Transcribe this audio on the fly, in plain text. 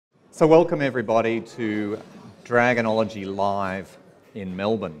So welcome everybody to Dragonology Live in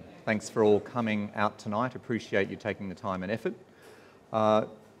Melbourne. Thanks for all coming out tonight. Appreciate you taking the time and effort.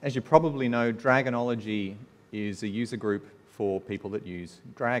 As you probably know, Dragonology is a user group for people that use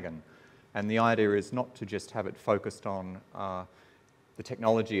Dragon. And the idea is not to just have it focused on the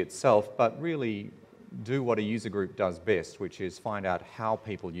technology itself, but really do what a user group does best, which is find out how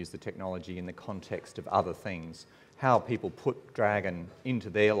people use the technology in the context of other things, how people put Dragon into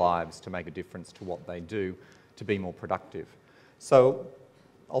their lives to make a difference to what they do to be more productive. So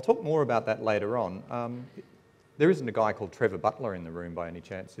I'll talk more about that later on. There isn't a guy called Trevor Butler in the room by any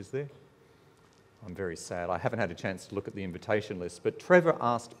chance, is there? I'm very sad. I haven't had a chance to look at the invitation list, but Trevor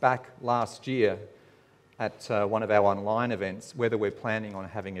asked back last year at one of our online events whether we're planning on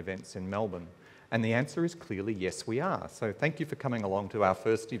having events in Melbourne. And the answer is clearly yes, we are. So thank you for coming along to our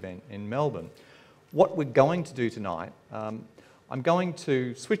first event in Melbourne. What we're going to do tonight, I'm going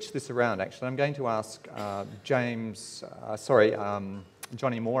to switch this around actually. I'm going to ask Johnny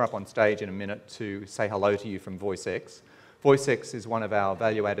Moore up on stage in a minute to say hello to you from VoiceX. VoiceX is one of our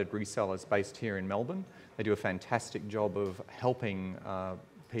value-added resellers based here in Melbourne. They do a fantastic job of helping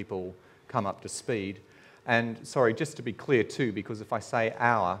people come up to speed. And sorry, just to be clear too, because if I say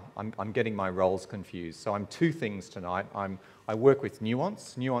our, I'm getting my roles confused. So I'm two things tonight. I work with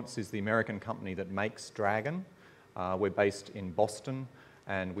Nuance. Nuance is the American company that makes Dragon. We're based in Boston,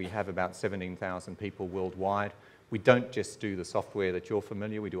 and we have about 17,000 people worldwide. We don't just do the software that you're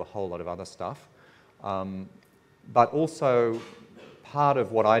familiar, we do a whole lot of other stuff. But also, part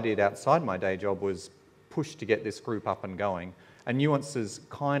of what I did outside my day job was push to get this group up and going. And Nuance has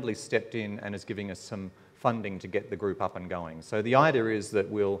kindly stepped in and is giving us some funding to get the group up and going. So the idea is that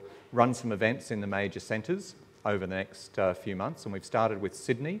we'll run some events in the major centres over the next few months, and we've started with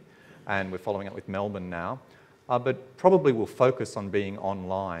Sydney, and we're following up with Melbourne now. But probably we'll focus on being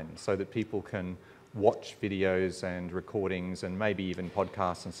online so that people can watch videos and recordings and maybe even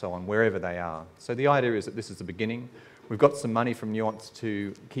podcasts and so on, wherever they are. So the idea is that this is the beginning. We've got some money from Nuance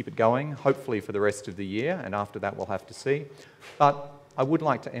to keep it going, hopefully for the rest of the year, and after that we'll have to see. But I would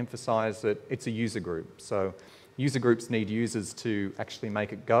like to emphasise that it's a user group. So user groups need users to actually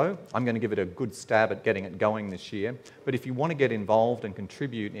make it go. I'm going to give it a good stab at getting it going this year. But if you want to get involved and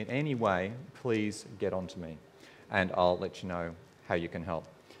contribute in any way, please get on to me, and I'll let you know how you can help.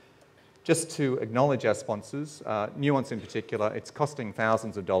 Just to acknowledge our sponsors, Nuance in particular, it's costing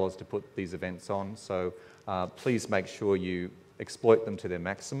thousands of dollars to put these events on, so please make sure you exploit them to their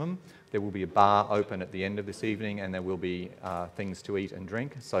maximum. There will be a bar open at the end of this evening, and there will be things to eat and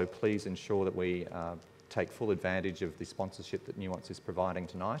drink, so please ensure that we take full advantage of the sponsorship that Nuance is providing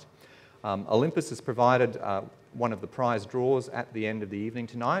tonight. Olympus has provided one of the prize draws at the end of the evening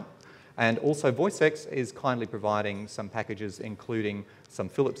tonight. And also VoiceX is kindly providing some packages including some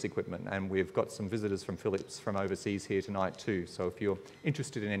Philips equipment, and we've got some visitors from Philips from overseas here tonight too. So if you're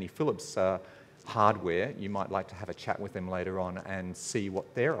interested in any Philips hardware, you might like to have a chat with them later on and see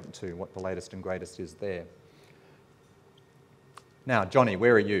what they're up to, what the latest and greatest is there. Now, Johnny,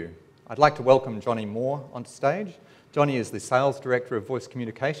 where are you? I'd like to welcome Johnny Moore onto stage. Johnny is the Sales Director of Voice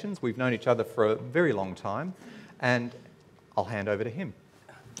Communications. We've known each other for a very long time, and I'll hand over to him.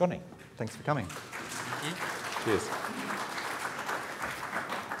 Johnny. Thanks for coming. Thank you. Cheers.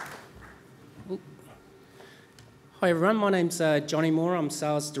 Hi everyone, my name's Johnny Moore. I'm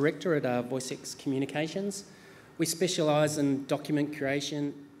Sales Director at VoiceX Communications. We specialise in document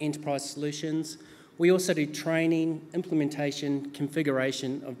creation, enterprise solutions. We also do training, implementation,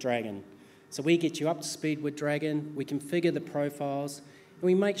 configuration of Dragon. So we get you up to speed with Dragon, we configure the profiles, and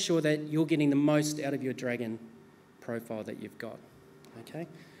we make sure that you're getting the most out of your Dragon profile that you've got. Okay.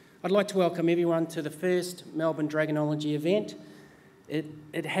 I'd like to welcome everyone to the first Melbourne Dragonology event.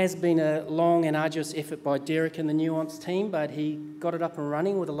 It has been a long and arduous effort by Derek and the Nuance team, but he got it up and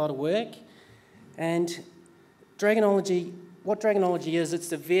running with a lot of work. And Dragonology, what Dragonology is, it's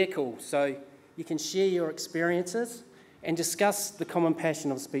the vehicle, so you can share your experiences and discuss the common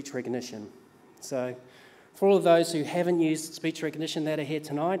passion of speech recognition. So for all of those who haven't used speech recognition that are here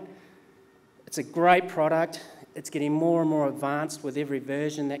tonight, it's a great product. It's getting more and more advanced with every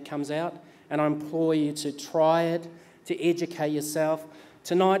version that comes out, and I implore you to try it, to educate yourself.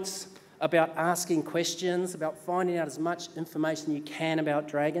 Tonight's about asking questions, about finding out as much information you can about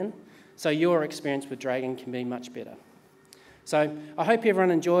Dragon, so your experience with Dragon can be much better. So I hope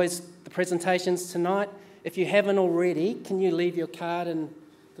everyone enjoys the presentations tonight. If you haven't already, can you leave your card in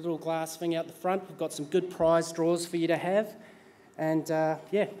the little glass thing out the front? We've got some good prize draws for you to have. And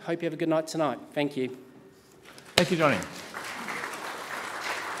yeah, hope you have a good night tonight. Thank you. Thank you, Johnny.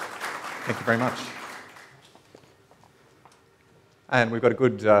 Thank you very much. And we've got a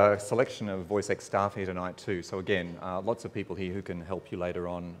good selection of VoiceX staff here tonight too. So again, lots of people here who can help you later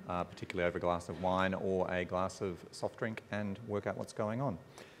on, particularly over a glass of wine or a glass of soft drink, and work out what's going on.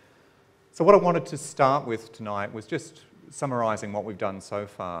 So what I wanted to start with tonight was just summarising what we've done so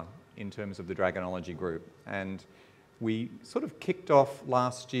far in terms of the Dragonology group. And we sort of kicked off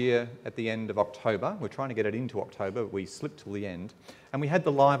last year at the end of October. We're trying to get it into October, but we slipped till the end. And we had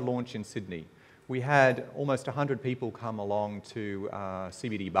the live launch in Sydney. We had almost 100 people come along to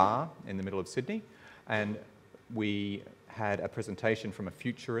CBD Bar in the middle of Sydney, and we had a presentation from a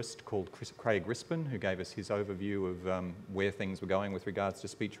futurist called Craig Rispin, who gave us his overview of where things were going with regards to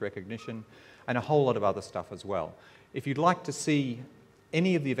speech recognition, and a whole lot of other stuff as well. If you'd like to see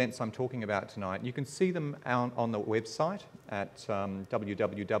any of the events I'm talking about tonight, you can see them on the website at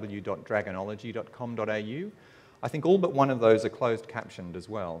www.dragonology.com.au. I think all but one of those are closed captioned as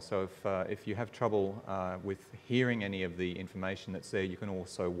well, so if you have trouble with hearing any of the information that's there, you can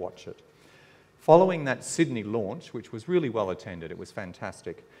also watch it. Following that Sydney launch, which was really well attended, it was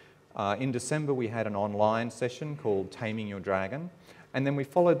fantastic, in December we had an online session called Taming Your Dragon, and then we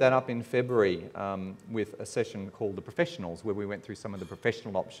followed that up in February with a session called The Professionals, where we went through some of the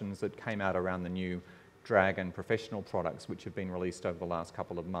professional options that came out around the new Dragon professional products which have been released over the last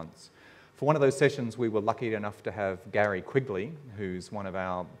couple of months. For one of those sessions, we were lucky enough to have Gary Quigley, who's one of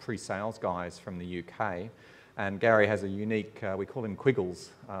our pre-sales guys from the UK. And Gary has a unique, we call him Quiggles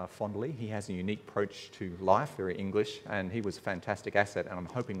fondly. He has a unique approach to life, very English, and he was a fantastic asset, and I'm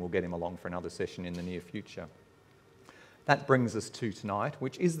hoping we'll get him along for another session in the near future. That brings us to tonight,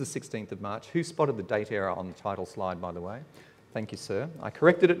 which is the 16th of March. Who spotted the date error on the title slide, by the way? Thank you, sir. I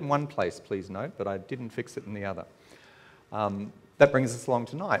corrected it in one place, please note, but I didn't fix it in the other. That brings us along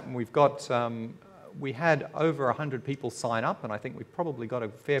tonight. And we've got, we had over 100 people sign up, and I think we've probably got a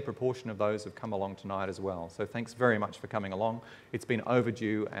fair proportion of those have come along tonight as well. So thanks very much for coming along. It's been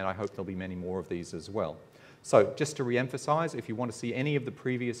overdue, and I hope there'll be many more of these as well. So just to re-emphasise, if you want to see any of the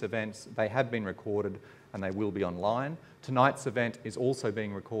previous events, they have been recorded and they will be online. Tonight's event is also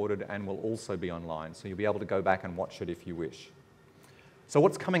being recorded and will also be online, so you'll be able to go back and watch it if you wish. So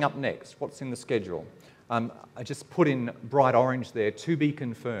what's coming up next? What's in the schedule? I just put in bright orange there, to be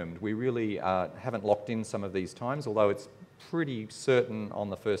confirmed. We really haven't locked in some of these times, although it's pretty certain on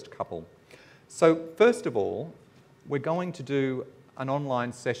the first couple. So first of all, we're going to do an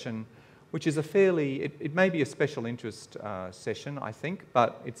online session, which is a fairly, it may be a special interest session, I think,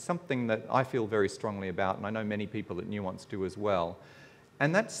 but it's something that I feel very strongly about, and I know many people at Nuance do as well.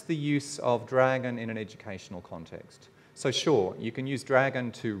 And that's the use of Dragon in an educational context. So sure, you can use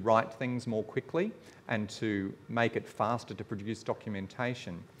Dragon to write things more quickly and to make it faster to produce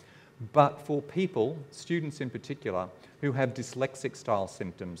documentation. But for people, students in particular, who have dyslexic style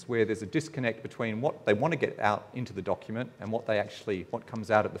symptoms, where there's a disconnect between what they want to get out into the document and what comes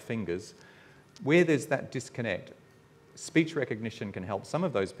out at the fingers, where there's that disconnect, speech recognition can help some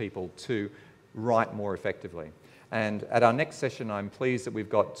of those people to write more effectively. And at our next session, I'm pleased that we've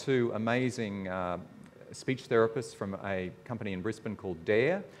got two amazing speech therapists from a company in Brisbane called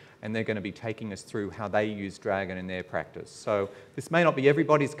Dare, and they're going to be taking us through how they use Dragon in their practice. So this may not be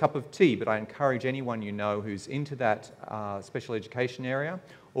everybody's cup of tea, but I encourage anyone you know who's into that special education area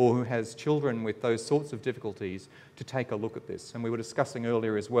or who has children with those sorts of difficulties to take a look at this. And we were discussing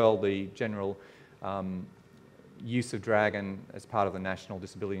earlier as well the general use of Dragon as part of the National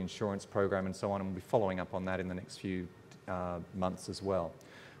Disability Insurance Program and so on, and we'll be following up on that in the next few months as well.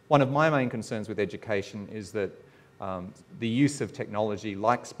 One of my main concerns with education is that the use of technology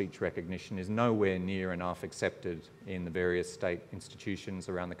like speech recognition is nowhere near enough accepted in the various state institutions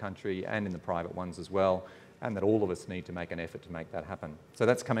around the country and in the private ones as well, and that all of us need to make an effort to make that happen. So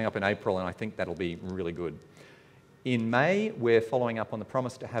that's coming up in April, and I think that'll be really good. In May, we're following up on the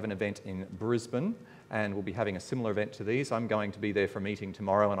promise to have an event in Brisbane, and we'll be having a similar event to these. I'm going to be there for a meeting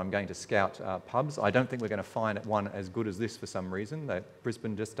tomorrow, and I'm going to scout pubs. I don't think we're going to find one as good as this for some reason.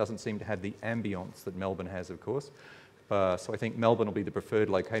 Brisbane just doesn't seem to have the ambience that Melbourne has, of course. So I think Melbourne will be the preferred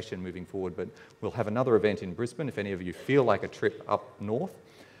location moving forward, but we'll have another event in Brisbane if any of you feel like a trip up north.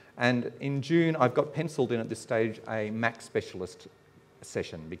 And in June, I've got penciled in at this stage a Mac specialist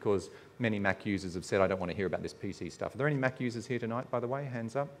session, because many Mac users have said, I don't want to hear about this PC stuff. Are there any Mac users here tonight, by the way?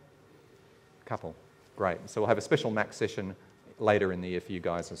 Hands up. A couple. Great. So we'll have a special Mac session later in the year for you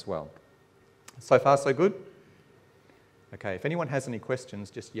guys as well. So far, so good? Okay, if anyone has any questions,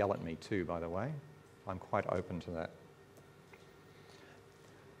 just yell at me too, by the way. I'm quite open to that.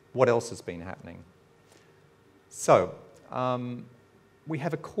 What else has been happening? So, we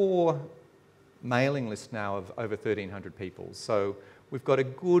have a core mailing list now of over 1,300 people. So we've got a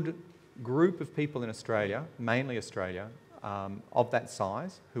good group of people in Australia, mainly Australia, of that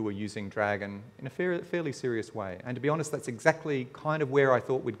size who were using Dragon in a fairly serious way. And to be honest, that's exactly kind of where I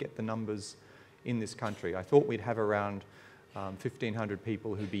thought we'd get the numbers in this country. I thought we'd have around 1,500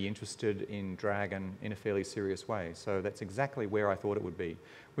 people who'd be interested in Dragon in a fairly serious way. So that's exactly where I thought it would be.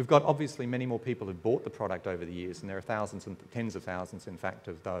 We've got obviously many more people who've bought the product over the years, and there are thousands and tens of thousands, in fact,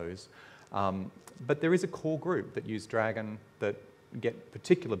 of those. But there is a core group that use Dragon that get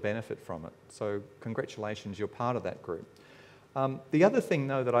particular benefit from it. So congratulations, you're part of that group. The other thing,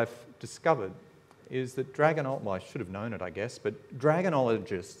 though, that I've discovered is that well, I should have known it, I guess, but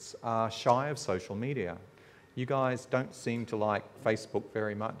Dragonologists are shy of social media. You guys don't seem to like Facebook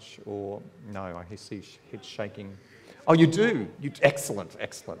very much, or no, I see heads shaking. Oh, you do? Excellent,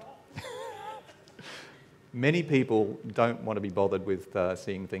 excellent. Many people don't want to be bothered with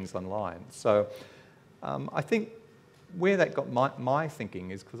seeing things online. So I think where that got my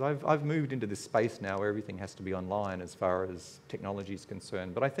thinking is because I've moved into this space now where everything has to be online as far as technology is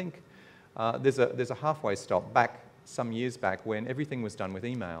concerned. But I think there's a halfway stop back some years back when everything was done with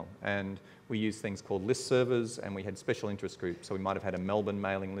email, and we used things called list servers, and we had special interest groups. So we might have had a Melbourne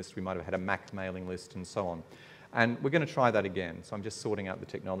mailing list, we might have had a Mac mailing list, and so on. And we're going to try that again. So I'm just sorting out the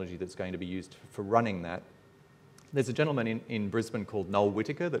technology that's going to be used for running that. There's a gentleman in Brisbane called Noel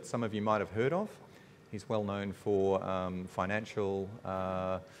Whittaker that some of you might have heard of. He's well known for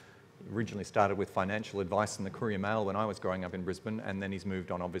originally started with financial advice in the Courier Mail when I was growing up in Brisbane, and then he's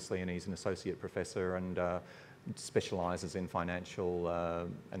moved on, obviously, and he's an associate professor and specialises in financial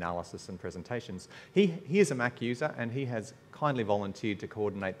analysis and presentations. He is a Mac user, and he has kindly volunteered to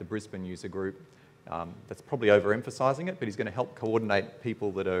coordinate the Brisbane user group. That's probably overemphasising it, but he's going to help coordinate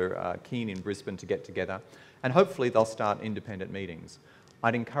people that are keen in Brisbane to get together, and hopefully they'll start independent meetings.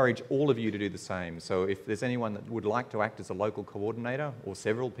 I'd encourage all of you to do the same. So if there's anyone that would like to act as a local coordinator, or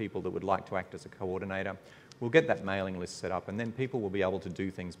several people that would like to act as a coordinator, we'll get that mailing list set up, and then people will be able to do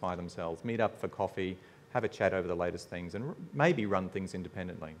things by themselves, meet up for coffee, have a chat over the latest things, and maybe run things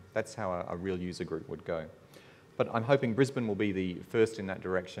independently. That's how a real user group would go. But I'm hoping Brisbane will be the first in that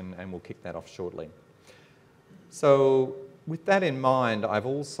direction, and we'll kick that off shortly. So with that in mind, I've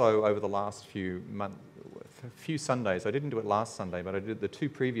also, over the last few Sundays, I didn't do it last Sunday, but I did the 2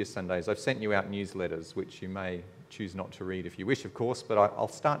 previous Sundays, I've sent you out newsletters, which you may choose not to read if you wish, of course, but I'll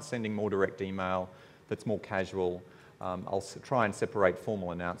start sending more direct email that's more casual. I'll try and separate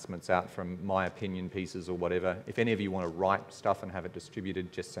formal announcements out from my opinion pieces or whatever. If any of you want to write stuff and have it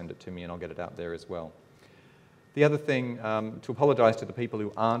distributed, just send it to me and I'll get it out there as well. The other thing, to apologise to the people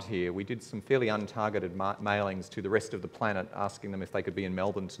who aren't here, we did some fairly untargeted mailings to the rest of the planet asking them if they could be in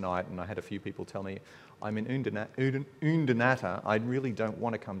Melbourne tonight, and I had a few people tell me, I'm in Undinata, I really don't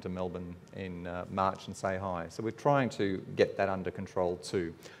want to come to Melbourne in March and say hi. So we're trying to get that under control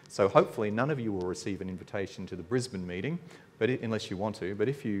too. So hopefully none of you will receive an invitation to the Brisbane meeting, but unless you want to, but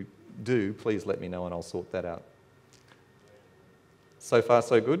if you do, please let me know and I'll sort that out. So far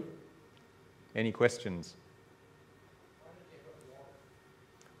so good? Any questions?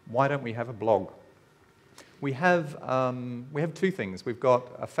 Why don't we have a blog? We have 2 things. We've got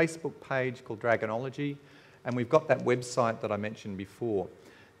a Facebook page called Dragonology, and we've got that website that I mentioned before.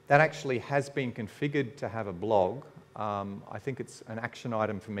 That actually has been configured to have a blog. I think it's an action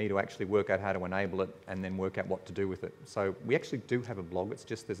item for me to actually work out how to enable it and then work out what to do with it. So we actually do have a blog, it's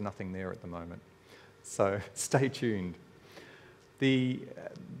just there's nothing there at the moment. So stay tuned.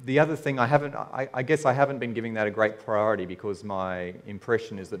 The other thing, I guess I haven't been giving that a great priority because my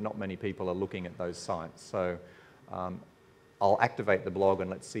impression is that not many people are looking at those sites. So I'll activate the blog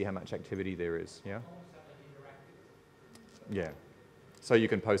and let's see how much activity there is, yeah? Yeah. So you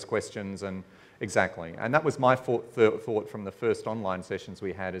can post questions and, exactly. And that was my thought from the first online sessions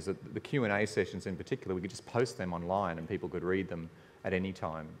we had, is that the Q&A sessions in particular, we could just post them online and people could read them at any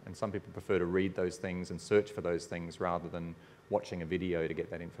time. And some people prefer to read those things and search for those things rather than watching a video to get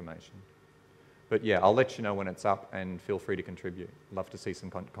that information. But yeah, I'll let you know when it's up and feel free to contribute. Love to see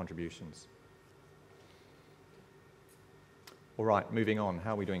some contributions. All right, moving on.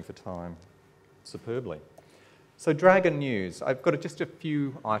 How are we doing for time? Superbly. So Dragon news. I've got just a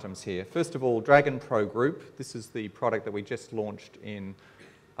few items here. First of all, Dragon Pro Group. This is the product that we just launched in,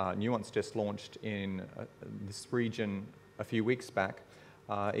 Nuance just launched in this region a few weeks back.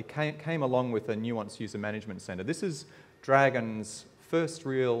 It came along with a Nuance User Management Center. This is Dragon's first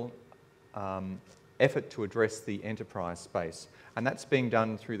real effort to address the enterprise space, and that's being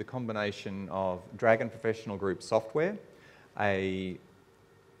done through the combination of Dragon Professional Group software, a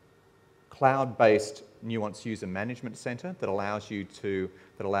cloud-based Nuance User Management Center that allows an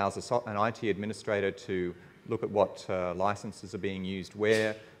IT administrator to look at what licenses are being used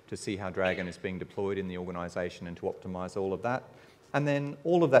where, to see how Dragon is being deployed in the organisation and to optimise all of that. And then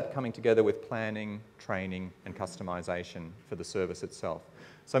all of that coming together with planning, training and customisation for the service itself.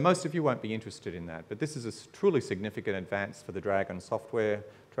 So most of you won't be interested in that, but this is a truly significant advance for the Dragon software,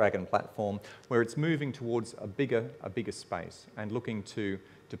 Dragon platform, where it's moving towards a bigger space and looking to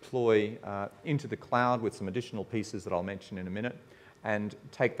deploy into the cloud with some additional pieces that I'll mention in a minute and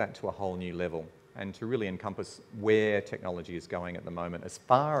take that to a whole new level and to really encompass where technology is going at the moment as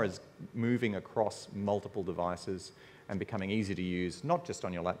far as moving across multiple devices and becoming easy to use, not just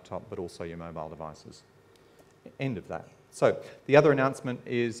on your laptop, but also your mobile devices. End of that. So the other announcement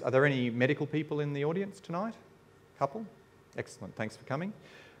is, are there any medical people in the audience tonight? Couple? Excellent, thanks for coming.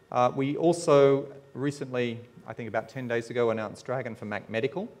 We also recently, I think about 10 days ago, announced Dragon for Mac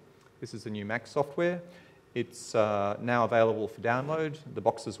Medical. This is the new Mac software. It's now available for download. The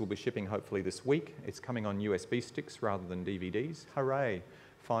boxes will be shipping hopefully this week. It's coming on USB sticks rather than DVDs. Hooray,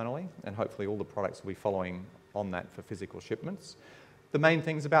 finally. And hopefully all the products will be following on that for physical shipments. The main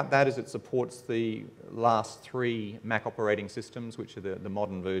things about that is it supports the last 3 Mac operating systems, which are the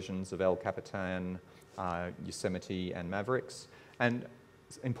modern versions of El Capitan, Yosemite and Mavericks. And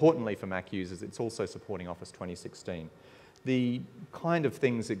importantly for Mac users, it's also supporting Office 2016. The kind of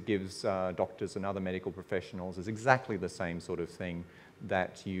things it gives doctors and other medical professionals is exactly the same sort of thing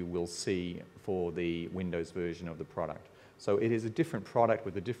that you will see for the Windows version of the product. So it is a different product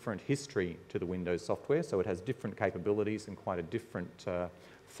with a different history to the Windows software, so it has different capabilities and quite a different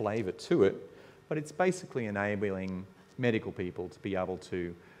flavour to it, but it's basically enabling medical people to be able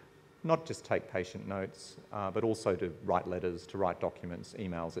to not just take patient notes, but also to write letters, to write documents,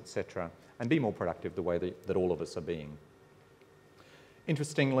 emails, etc., and be more productive the way that all of us are being.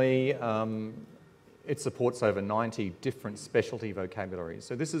 Interestingly, it supports over 90 different specialty vocabularies.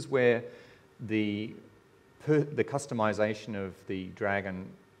 So this is where the customization of the Dragon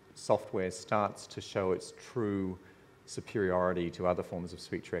software starts to show its true superiority to other forms of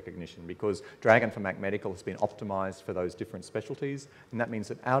speech recognition, because Dragon for Mac Medical has been optimized for those different specialties, and that means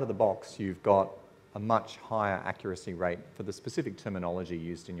that out of the box you've got a much higher accuracy rate for the specific terminology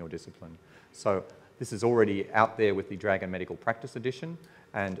used in your discipline. So this is already out there with the Dragon Medical Practice Edition,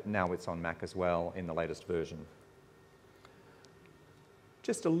 and now it's on Mac as well in the latest version.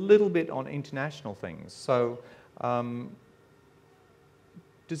 Just a little bit on international things. So,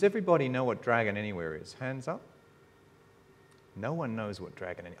 does everybody know what Dragon Anywhere is? Hands up. No one knows what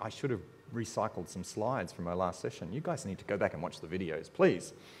Dragon Anywhere is. I should have recycled some slides from my last session. You guys need to go back and watch the videos,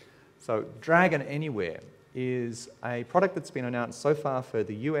 please. So, Dragon Anywhere is a product that's been announced so far for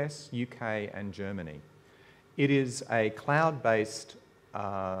the US, UK, and Germany. It is a cloud-based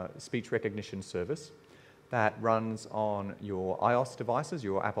speech recognition service that runs on your iOS devices,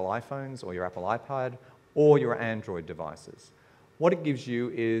 your Apple iPhones or your Apple iPad, or your Android devices. What it gives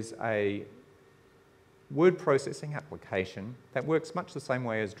you is a word processing application that works much the same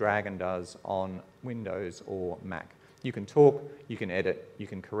way as Dragon does on Windows or Mac. You can talk, you can edit, you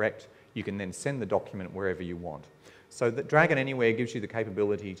can correct, you can then send the document wherever you want. So that Dragon Anywhere gives you the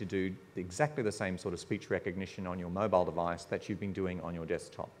capability to do exactly the same sort of speech recognition on your mobile device that you've been doing on your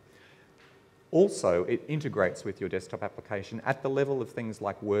desktop. Also, it integrates with your desktop application at the level of things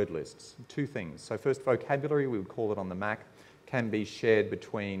like word lists. 2 things. So first, vocabulary, we would call it on the Mac, can be shared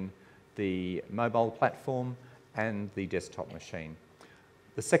between the mobile platform and the desktop machine.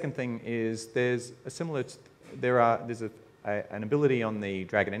 The second thing is there's an ability on the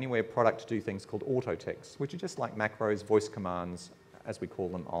Dragon Anywhere product to do things called auto text, which are just like macros, voice commands, as we call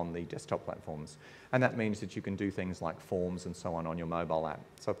them on the desktop platforms. And that means that you can do things like forms and so on your mobile app.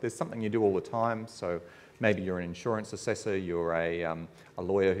 So if there's something you do all the time, so maybe you're an insurance assessor, you're a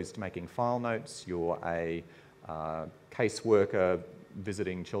lawyer who's making file notes, you're a caseworker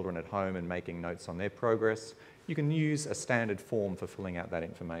visiting children at home and making notes on their progress, you can use a standard form for filling out that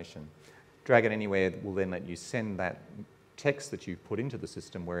information. Dragon Anywhere will then let you send that text that you've put into the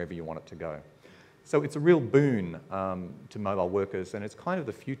system wherever you want it to go. So it's a real boon to mobile workers, and it's kind of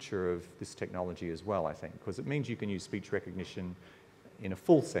the future of this technology as well, I think, because it means you can use speech recognition in a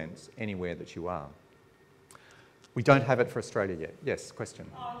full sense anywhere that you are. We don't have it for Australia yet. Yes, question?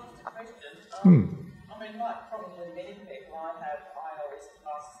 Just a question. I mean, like probably many people, I have iOS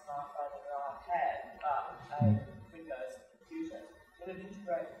devices, an iPhone and an iPad, but a Windows computer. Will it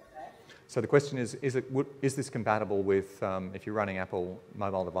integrate with that? So the question is this compatible with, if you're running Apple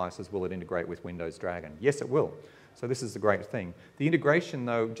mobile devices, will it integrate with Windows Dragon? Yes, it will. So this is the great thing. The integration,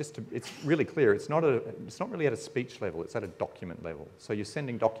 though, it's really clear. It's not really at a speech level. It's at a document level. So you're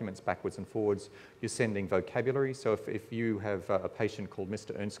sending documents backwards and forwards. You're sending vocabulary. So if you have a patient called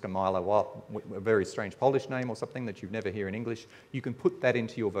Mr. Ernst Meiler, a very strange Polish name or something that you've never hear in English, you can put that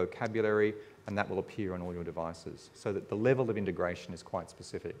into your vocabulary, and that will appear on all your devices. So that the level of integration is quite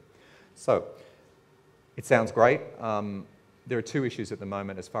specific. So it sounds great. There are two issues at the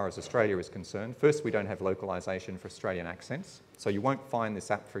moment as far as Australia is concerned. First, we don't have localization for Australian accents. So you won't find this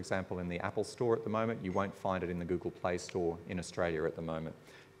app, for example, in the Apple Store at the moment. You won't find it in the Google Play Store in Australia at the moment.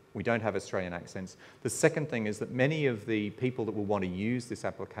 We don't have Australian accents. The second thing is that many of the people that will want to use this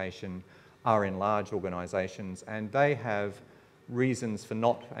application are in large organisations, and they have reasons for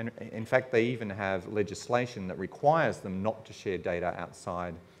not, and in fact they even have legislation that requires them not to share data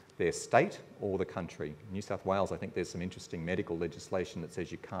outside their state or the country. In New South Wales, I think there's some interesting medical legislation that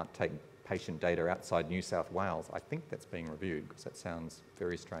says you can't take patient data outside New South Wales. I think that's being reviewed because that sounds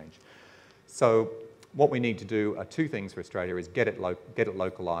very strange. So what we need to do are two things for Australia is get it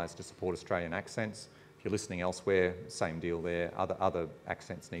localised to support Australian accents. If you're listening elsewhere, same deal there. Other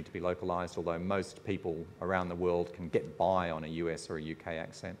accents need to be localised, although most people around the world can get by on a US or a UK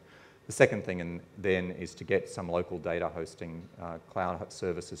accent. The second thing then is to get some local data hosting cloud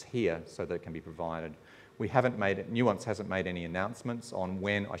services here so that it can be provided. We haven't made it, Nuance hasn't made any announcements on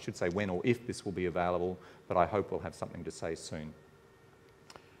when, I should say when or if this will be available, but I hope we'll have something to say soon.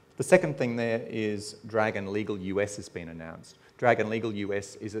 The second thing there is Dragon Legal US has been announced. Dragon Legal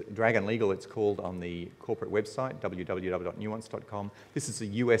US is Dragon Legal, it's called on the corporate website, www.nuance.com. This is a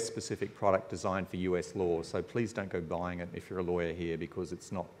US specific product designed for US law, so please don't go buying it if you're a lawyer here because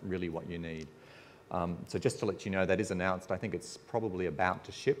it's not really what you need. So just to let you know, that is announced. I think it's probably about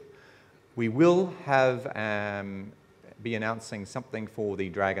to ship. We will have be announcing something for the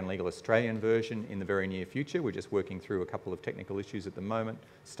Dragon Legal Australian version in the very near future. We're just working through a couple of technical issues at the moment.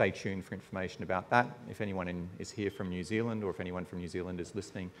 Stay tuned for information about that. If anyone is here from New Zealand or if anyone from New Zealand is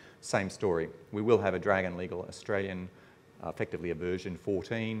listening, same story. We will have a Dragon Legal Australian, effectively a version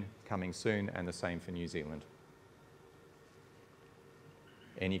 14 coming soon, and the same for New Zealand.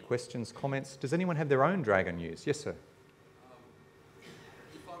 Any questions, comments? Does anyone have their own Dragon news? Yes, sir.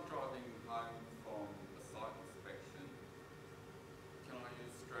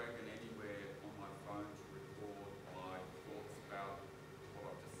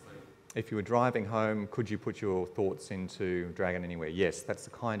 If you were driving home, could you put your thoughts into Dragon Anywhere? Yes, that's the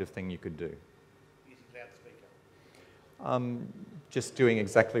kind of thing you could do. Using loudspeaker? Just doing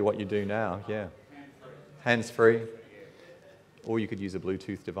exactly what you do now, yeah. Hands-free. Or you could use a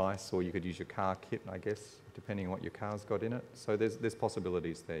Bluetooth device, or you could use your car kit, I guess, depending on what your car's got in it. So there's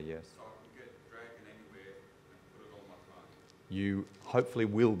possibilities there, yes. So I can get Dragon Anywhere and put it on my phone? You hopefully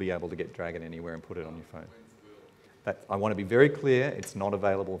will be able to get Dragon Anywhere and put it on your phone. I want to be very clear, it's not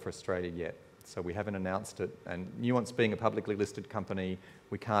available for Australia yet. So we haven't announced it. And Nuance being a publicly listed company,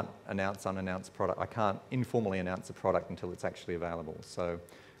 we can't announce unannounced product. I can't informally announce a product until it's actually available. So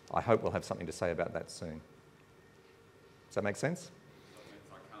I hope we'll have something to say about that soon. Does that make sense?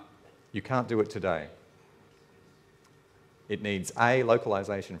 You can't do it today. It needs A,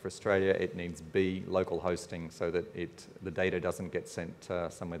 localization for Australia. It needs B, local hosting so that the data doesn't get sent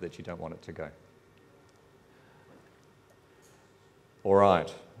somewhere that you don't want it to go. All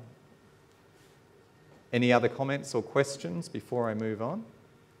right. Any other comments or questions before I move on?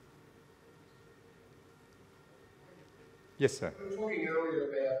 Yes, sir. We were talking earlier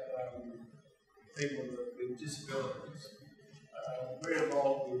about people with disabilities. We're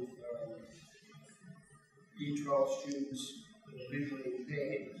involved with Year 12 students that are visually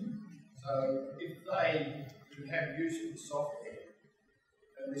impaired. So if they could have use of the software,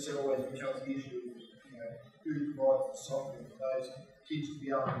 and this always becomes the issue of who provides the software for those kids to be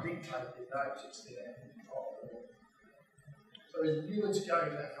able to dictate their notes instead of having control of it. So is Nuance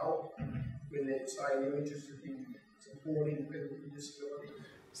going to help when they're saying you're interested in supporting people with disabilities?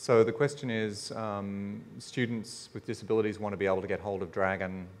 So the question is, students with disabilities want to be able to get hold of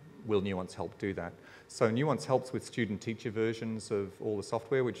Dragon. Will Nuance help do that? So Nuance helps with student-teacher versions of all the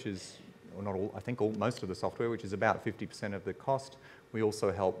software, which is, or not all, I think most of the software, which is about 50% of the cost. We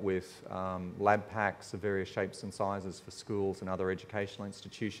also help with lab packs of various shapes and sizes for schools and other educational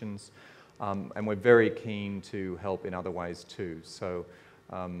institutions. And we're very keen to help in other ways too. So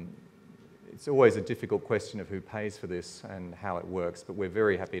it's always a difficult question of who pays for this and how it works, but we're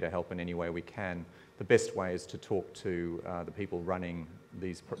very happy to help in any way we can. The best way is to talk to the people running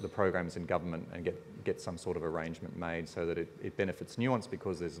the programs in government and get some sort of arrangement made so that it benefits Nuance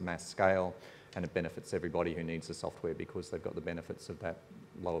because there's mass scale, and it benefits everybody who needs the software because they've got the benefits of that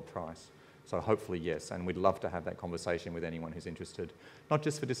lower price. So hopefully, yes, and we'd love to have that conversation with anyone who's interested. Not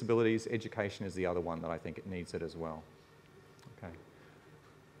just for disabilities, education is the other one that I think it needs it as well. Okay.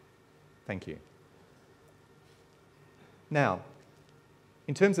 Thank you. Now,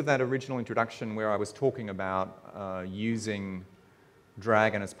 in terms of that original introduction where I was talking about using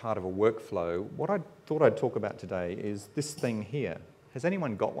Dragon as part of a workflow, what I thought I'd talk about today is this thing here. Has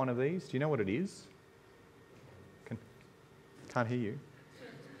anyone got one of these? Do you know what it is? Can't hear you.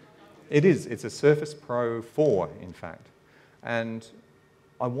 It is. It's a Surface Pro 4, in fact. And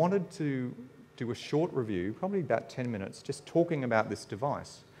I wanted to do a short review, probably about 10 minutes, just talking about this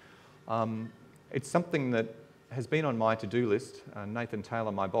device. It's something that has been on my to-do list. Nathan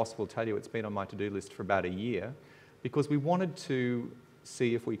Taylor, my boss, will tell you it's been on my to-do list for about a year, because we wanted to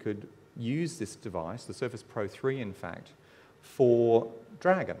see if we could use this device, the Surface Pro 3 in fact, for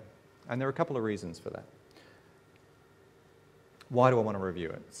Dragon. And there are a couple of reasons for that. Why do I want to review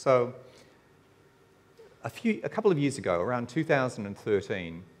it? So, a couple of years ago, around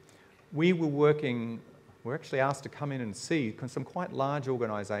 2013, we were actually asked to come in and see some quite large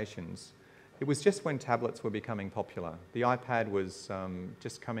organisations. It was just when tablets were becoming popular. The iPad was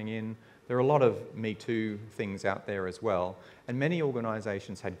just coming in. There are a lot of Me Too things out there as well. And many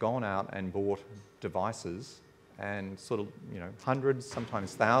organisations had gone out and bought devices, and sort of, hundreds,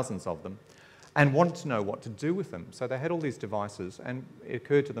 sometimes thousands of them, and wanted to know what to do with them. So they had all these devices, and it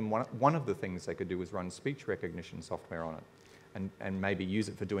occurred to them one of the things they could do was run speech recognition software on it, and maybe use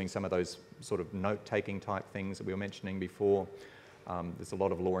it for doing some of those sort of note-taking type things that we were mentioning before. There's a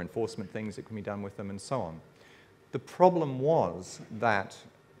lot of law enforcement things that can be done with them, and so on. The problem was that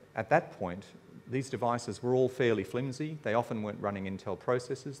at that point, these devices were all fairly flimsy. They often weren't running Intel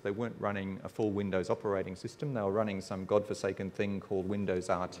processors. They weren't running a full Windows operating system. They were running some godforsaken thing called Windows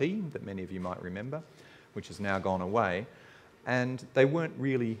RT that many of you might remember, which has now gone away. And they weren't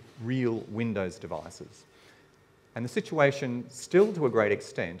really real Windows devices. And the situation, still to a great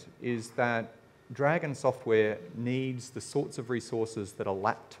extent, is that Dragon software needs the sorts of resources that a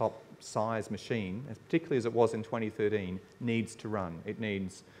laptop-sized machine, particularly as it was in 2013, needs to run. It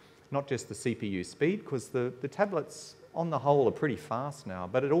needs not just the CPU speed, because the tablets on the whole are pretty fast now,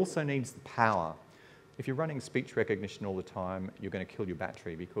 but it also needs the power. If you're running speech recognition all the time, you're going to kill your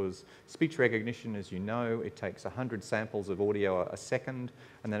battery, because speech recognition, as you know, it takes 100 samples of audio a second,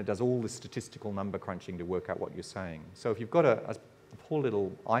 and then it does all the statistical number crunching to work out what you're saying. So if you've got a poor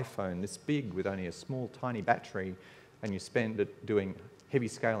little iPhone this big with only a small tiny battery, and you spend it doing heavy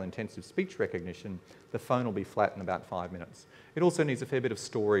scale intensive speech recognition, the phone will be flat in about 5 minutes. It also needs a fair bit of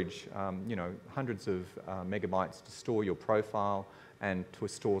storage, hundreds of megabytes to store your profile and to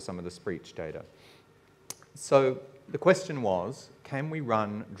store some of the speech data. So the question was, can we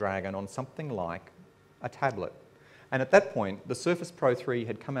run Dragon on something like a tablet? And at that point, the Surface Pro 3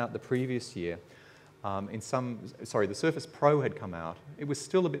 had come out the previous year. The Surface Pro had come out. It was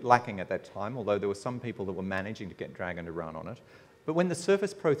still a bit lacking at that time, although there were some people that were managing to get Dragon to run on it. But when the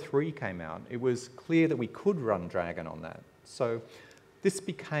Surface Pro 3 came out, it was clear that we could run Dragon on that. So this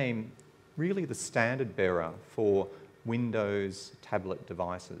became really the standard bearer for Windows tablet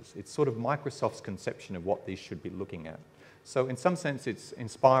devices. It's sort of Microsoft's conception of what these should be looking at. So in some sense, it's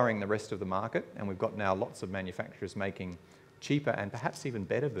inspiring the rest of the market, and we've got now lots of manufacturers making cheaper and perhaps even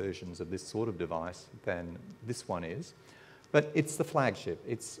better versions of this sort of device than this one is. But it's the flagship.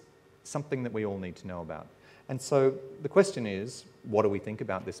 It's something that we all need to know about. And so the question is, what do we think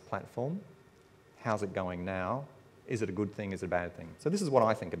about this platform? How's it going now? Is it a good thing? Is it a bad thing? So this is what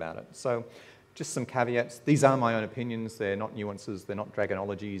I think about it. So just some caveats. These are my own opinions. They're not nuances. They're not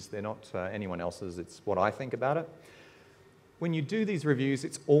Dragonologies. They're not anyone else's. It's what I think about it. When you do these reviews,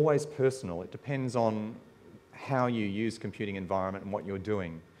 it's always personal. It depends on how you use computing environment and what you're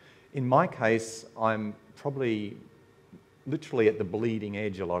doing. In my case, I'm probably literally at the bleeding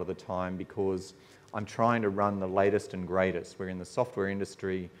edge a lot of the time, because I'm trying to run the latest and greatest. We're in the software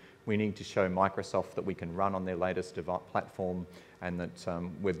industry. We need to show Microsoft that we can run on their latest platform, and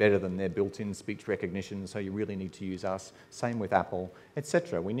that we're better than their built-in speech recognition, so you really need to use us. Same with Apple,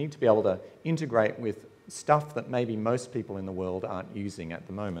 etc. We need to be able to integrate with stuff that maybe most people in the world aren't using at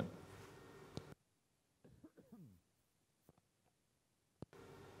the moment.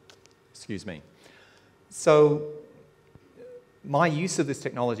 Excuse me. So my use of this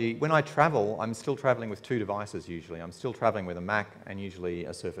technology, when I travel, I'm still traveling with two devices usually. I'm still traveling with a Mac and usually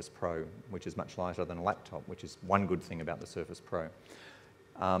a Surface Pro, which is much lighter than a laptop, which is one good thing about the Surface Pro.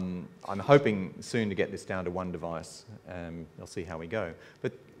 I'm hoping soon to get this down to one device. We'll see how we go.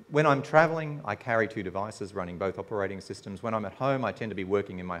 But when I'm traveling, I carry two devices running both operating systems. When I'm at home, I tend to be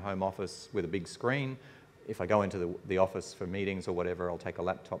working in my home office with a big screen, if I go into the office for meetings or whatever, I'll take a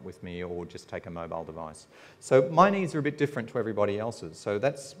laptop with me or just take a mobile device. So my needs are a bit different to everybody else's. So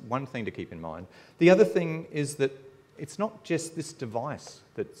that's one thing to keep in mind. The other thing is that it's not just this device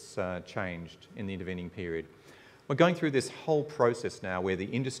that's changed in the intervening period. We're going through this whole process now where the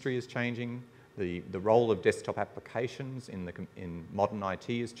industry is changing, the role of desktop applications in modern IT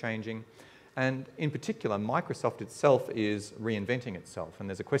is changing, and in particular, Microsoft itself is reinventing itself, and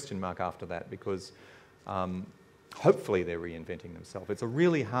there's a question mark after that because hopefully they're reinventing themselves. It's a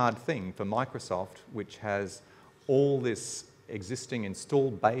really hard thing for Microsoft, which has all this existing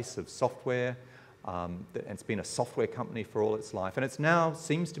installed base of software, and it's been a software company for all its life, and it's now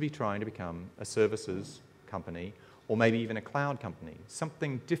seems to be trying to become a services company or maybe even a cloud company,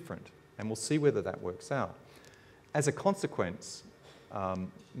 something different, and we'll see whether that works out. As a consequence,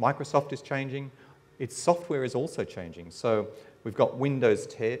 Microsoft is changing, its software is also changing. So we've got Windows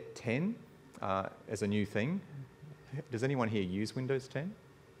 10 as a new thing. Does anyone here use Windows 10?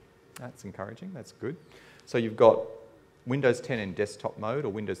 That's encouraging, that's good. So you've got Windows 10 in desktop mode or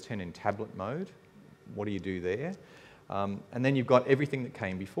Windows 10 in tablet mode. What do you do there? And then you've got everything that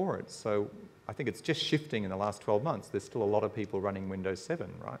came before it. So I think it's just shifting in the last 12 months. There's still a lot of people running Windows 7,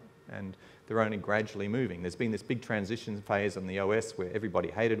 right? And they're only gradually moving. There's been this big transition phase on the OS where everybody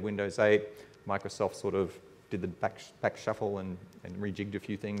hated Windows 8. Microsoft sort of did the back shuffle and rejigged a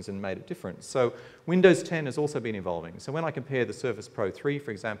few things and made it different. So Windows 10 has also been evolving. So when I compare the Surface Pro 3,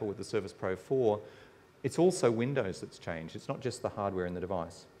 for example, with the Surface Pro 4, it's also Windows that's changed. It's not just the hardware in the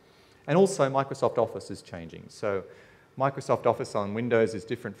device. And also Microsoft Office is changing. So Microsoft Office on Windows is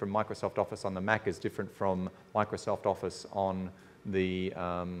different from Microsoft Office on the Mac, is different from Microsoft Office on the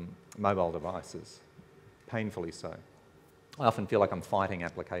mobile devices, painfully so. I often feel like I'm fighting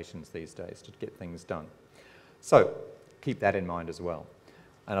applications these days to get things done. So keep that in mind as well.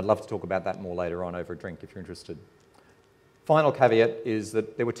 And I'd love to talk about that more later on over a drink if you're interested. Final caveat is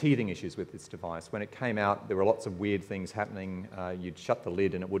that there were teething issues with this device. When it came out, there were lots of weird things happening. You'd shut the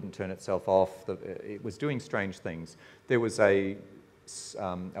lid and it wouldn't turn itself off. It was doing strange things. There was a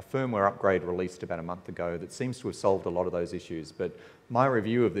firmware upgrade released about a month ago that seems to have solved a lot of those issues. But my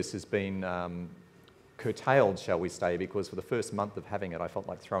review of this has been curtailed, shall we say, because for the first month of having it, I felt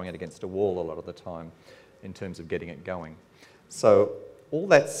like throwing it against a wall a lot of the time in terms of getting it going. So all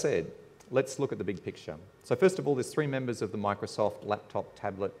that said, let's look at the big picture. So first of all, there's three members of the Microsoft laptop,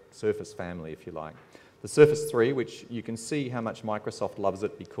 tablet, Surface family, if you like. The Surface 3, which you can see how much Microsoft loves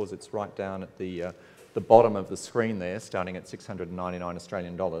it because it's right down at the bottom of the screen there, starting at 699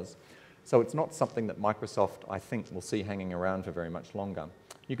 Australian dollars. So it's not something that Microsoft, I think, will see hanging around for very much longer.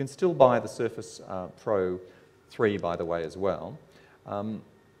 You can still buy the Surface Pro 3, by the way, as well.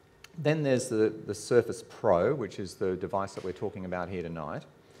 Then there's the Surface Pro, which is the device that we're talking about here tonight,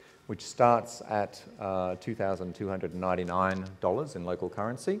 which starts at $2,299 in local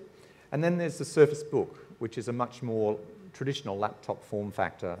currency. And then there's the Surface Book, which is a much more traditional laptop form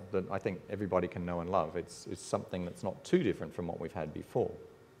factor that I think everybody can know and love. It's something that's not too different from what we've had before.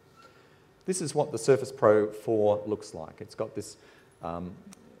 This is what the Surface Pro 4 looks like. It's got this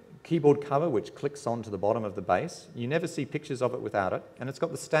keyboard cover which clicks onto the bottom of the base. You never see pictures of it without it. And it's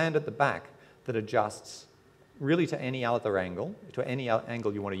got the stand at the back that adjusts really to any other angle, to any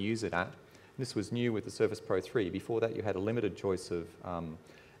angle you want to use it at. This was new with the Surface Pro 3. Before that, you had a limited choice of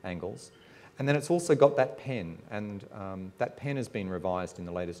angles. And then it's also got that pen, and that pen has been revised in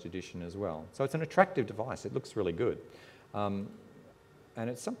the latest edition as well. So it's an attractive device. It looks really good. And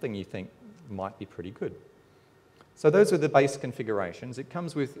it's something you think might be pretty good. So those are the base configurations. It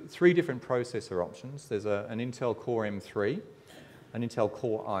comes with three different processor options. There's an Intel Core M3, an Intel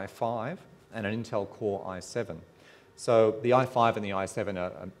Core i5, and an Intel Core i7. So the i5 and the i7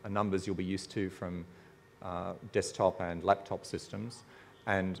 are numbers you'll be used to from desktop and laptop systems,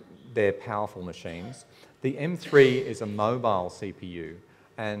 and they're powerful machines. The M3 is a mobile CPU,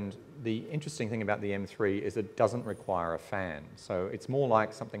 and the interesting thing about the M3 is it doesn't require a fan. So it's more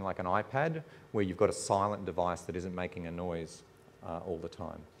like something like an iPad, where you've got a silent device that isn't making a noise all the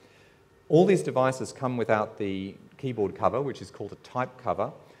time. All these devices come without the keyboard cover, which is called a type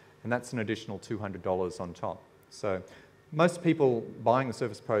cover, and that's an additional $200 on top. So most people buying the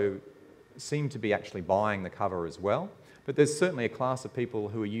Surface Pro seem to be actually buying the cover as well, but there's certainly a class of people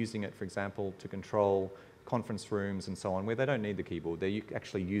who are using it, for example, to control conference rooms and so on, where they don't need the keyboard. They're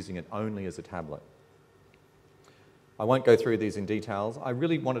actually using it only as a tablet. I won't go through these in details. I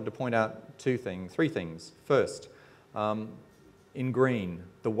really wanted to point out three things. First, in green,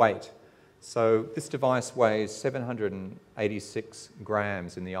 the weight. So this device weighs 786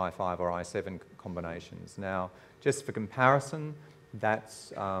 grams in the i5 or i7 combinations. Now, just for comparison,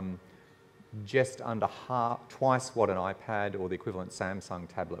 that's just under twice what an iPad or the equivalent Samsung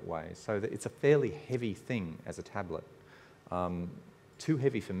tablet weighs. So it's a fairly heavy thing as a tablet. Too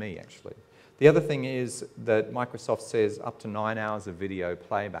heavy for me, actually. The other thing is that Microsoft says up to 9 hours of video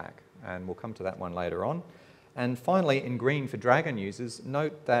playback, and we'll come to that one later on. And finally, in green for Dragon users,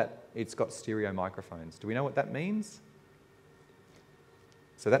 note that it's got stereo microphones. Do we know what that means?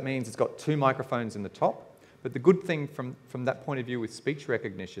 So that means it's got 2 microphones in the top. But the good thing from that point of view with speech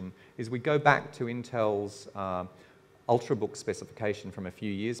recognition is we go back to Intel's Ultrabook specification from a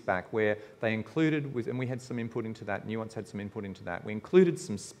few years back where they included, and we had some input into that, Nuance had some input into that, we included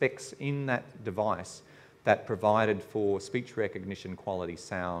some specs in that device that provided for speech recognition quality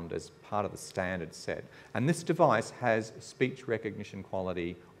sound as part of the standard set. And this device has speech recognition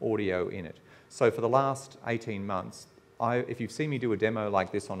quality audio in it. So for the last 18 months, if you've seen me do a demo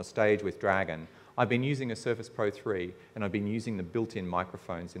like this on a stage with Dragon, I've been using a Surface Pro 3 and I've been using the built-in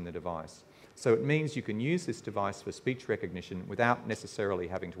microphones in the device. So it means you can use this device for speech recognition without necessarily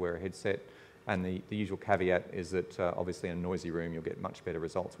having to wear a headset. And the usual caveat is that obviously in a noisy room you'll get much better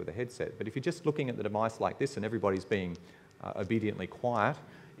results with a headset. But if you're just looking at the device like this and everybody's being obediently quiet,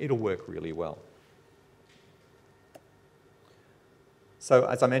 it'll work really well. So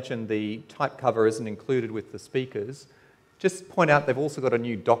as I mentioned, the type cover isn't included with the speakers. Just point out they've also got a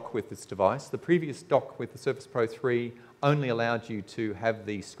new dock with this device. The previous dock with the Surface Pro 3 only allowed you to have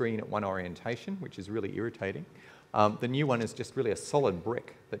the screen at one orientation, which is really irritating. The new one is just really a solid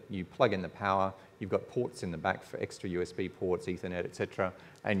brick that you plug in the power. You've got ports in the back for extra USB ports, Ethernet, etc.,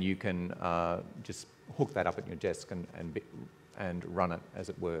 and you can just hook that up at your desk and run it, as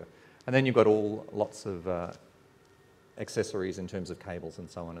it were. And then you've got lots of accessories in terms of cables and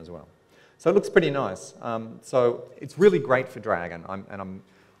so on as well. So it looks pretty nice. So it's really great for Dragon.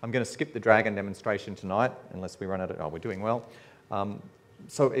 I'm going to skip the Dragon demonstration tonight, unless we run out of... Oh, we're doing well.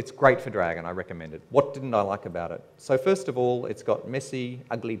 So it's great for Dragon. I recommend it. What didn't I like about it? So first of all, it's got messy,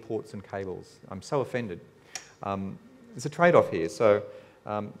 ugly ports and cables. I'm so offended. There's a trade-off here. So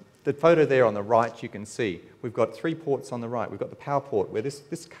the photo there on the right, you can see we've got 3 ports on the right. We've got the power port where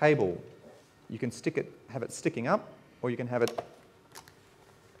this cable, you can have it sticking up, or you can have it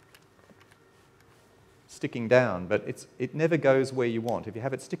sticking down, but it never goes where you want. If you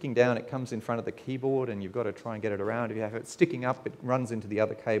have it sticking down, it comes in front of the keyboard and you've got to try and get it around. If you have it sticking up, it runs into the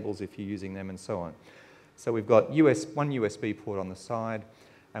other cables if you're using them and so on. So we've got one USB port on the side,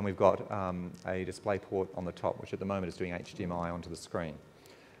 and we've got a display port on the top, which at the moment is doing HDMI onto the screen.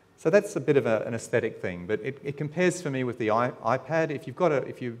 So that's a bit of an aesthetic thing, but it compares for me with the iPad.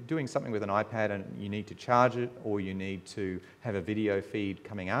 If you're doing something with an iPad and you need to charge it, or you need to have a video feed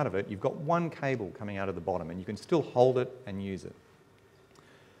coming out of it, you've got one cable coming out of the bottom and you can still hold it and use it.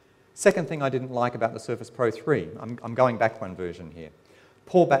 Second thing I didn't like about the Surface Pro 3, I'm going back one version here.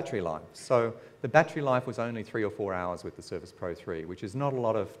 Poor battery life. So the battery life was only 3 or 4 hours with the Surface Pro 3, which is not a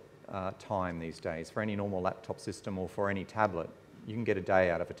lot of time these days for any normal laptop system or for any tablet. You can get a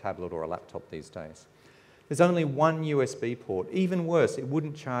day out of a tablet or a laptop these days. There's only one USB port. Even worse, it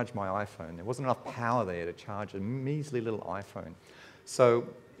wouldn't charge my iPhone. There wasn't enough power there to charge a measly little iPhone. So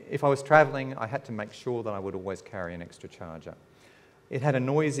if I was traveling, I had to make sure that I would always carry an extra charger. It had a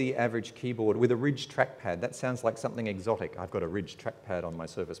noisy average keyboard with a ridged trackpad. That sounds like something exotic. I've got a ridged trackpad on my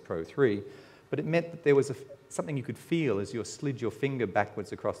Surface Pro 3, but it meant that there was something you could feel as you slid your finger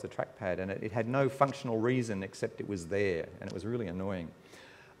backwards across the trackpad, and it had no functional reason except it was there, and it was really annoying.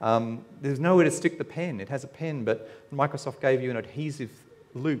 There's nowhere to stick the pen. It has a pen, but Microsoft gave you an adhesive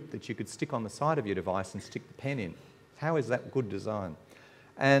loop that you could stick on the side of your device and stick the pen in. How is that good design?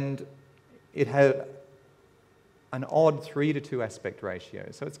 And it had an odd 3:2 aspect ratio,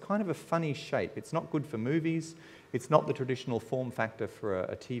 so it's kind of a funny shape. It's not good for movies. It's not the traditional form factor for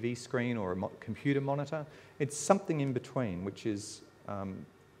a TV screen or a computer monitor. It's something in between, which is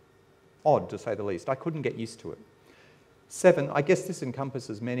odd, to say the least. I couldn't get used to it. 7, I guess this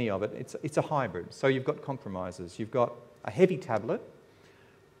encompasses many of it. It's a hybrid, so you've got compromises. You've got a heavy tablet,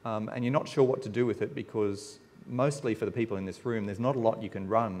 and you're not sure what to do with it because mostly for the people in this room, there's not a lot you can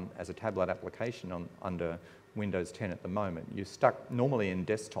run as a tablet application under Windows 10 at the moment. You're stuck normally in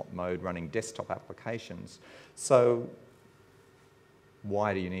desktop mode running desktop applications. So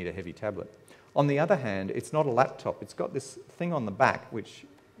why do you need a heavy tablet? On the other hand, it's not a laptop. It's got this thing on the back which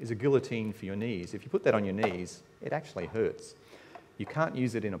is a guillotine for your knees. If you put that on your knees, it actually hurts. You can't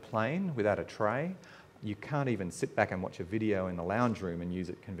use it in a plane without a tray. You can't even sit back and watch a video in the lounge room and use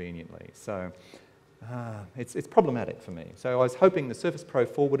it conveniently. So it's problematic for me. So I was hoping the Surface Pro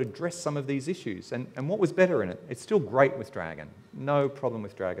 4 would address some of these issues. And what was better in it? It's still great with Dragon. No problem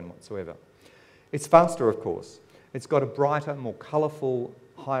with Dragon whatsoever. It's faster, of course. It's got a brighter, more colourful,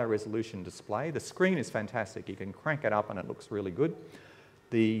 higher resolution display. The screen is fantastic. You can crank it up and it looks really good.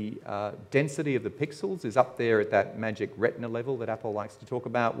 The density of the pixels is up there at that magic retina level that Apple likes to talk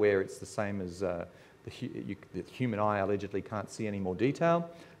about, where it's the same as the human eye allegedly can't see any more detail.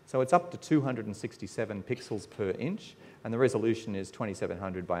 So it's up to 267 pixels per inch, and the resolution is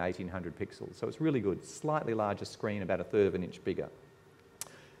 2700 by 1800 pixels. So it's really good. Slightly larger screen, about 1/3 of an inch bigger.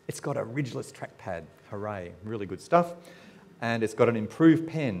 It's got a ridgeless trackpad. Hooray, really good stuff. And it's got an improved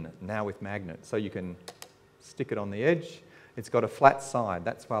pen, now with magnets, so you can stick it on the edge. It's got a flat side.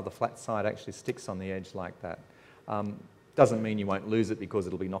 That's why the flat side actually sticks on the edge like that. Doesn't mean you won't lose it because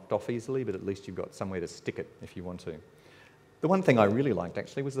it'll be knocked off easily, but at least you've got somewhere to stick it if you want to. The one thing I really liked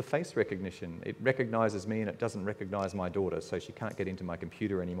actually was the face recognition. It recognises me and it doesn't recognise my daughter, so she can't get into my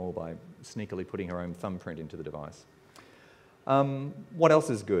computer anymore by sneakily putting her own thumbprint into the device. What else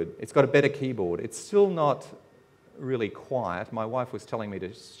is good? It's got a better keyboard. It's still not really quiet. My wife was telling me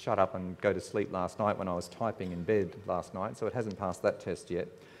to shut up and go to sleep last night when I was typing in bed last night, so it hasn't passed that test yet.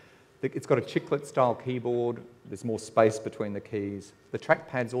 It's got a chiclet style keyboard. There's more space between the keys. The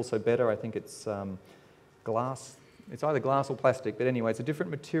trackpad's also better. I think it's glass. It's either glass or plastic, but anyway, it's a different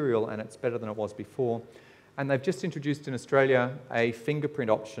material and it's better than it was before. And they've just introduced in Australia a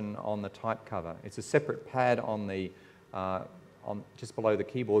fingerprint option on the type cover. It's a separate pad on the just below the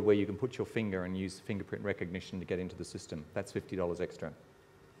keyboard where you can put your finger and use fingerprint recognition to get into the system. That's $50 extra.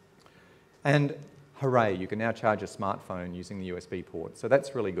 And hooray, you can now charge a smartphone using the USB port. So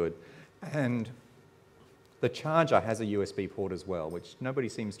that's really good. And the charger has a USB port as well, which nobody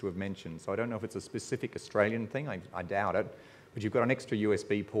seems to have mentioned. So I don't know if it's a specific Australian thing, I doubt it. But you've got an extra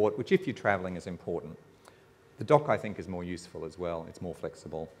USB port, which if you're travelling is important. The dock, I think, is more useful as well. It's more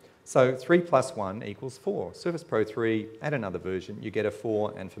flexible. So 3 + 1 = 4. Surface Pro 3, add another version, you get a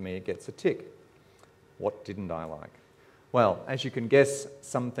 4, and for me it gets a tick. What didn't I like? Well, as you can guess,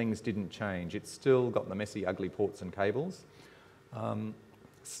 some things didn't change. It's still got the messy, ugly ports and cables.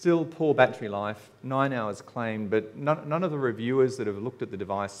 Still poor battery life, 9 hours claimed, but none of the reviewers that have looked at the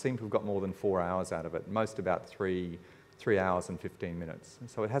device seem to have got more than 4 hours out of it, most about 3 hours and 15 minutes.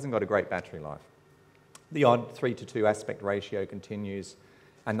 So it hasn't got a great battery life. The odd 3:2 aspect ratio continues,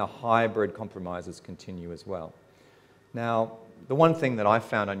 and the hybrid compromises continue as well. Now, the one thing that I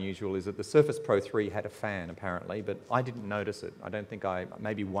found unusual is that the Surface Pro 3 had a fan, apparently, but I didn't notice it. I don't think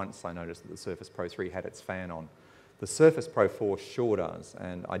maybe once I noticed that the Surface Pro 3 had its fan on. The Surface Pro 4 sure does,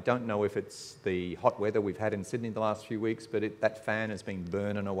 and I don't know if it's the hot weather we've had in Sydney the last few weeks, but that fan has been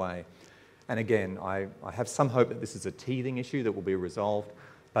burning away. And again, I have some hope that this is a teething issue that will be resolved,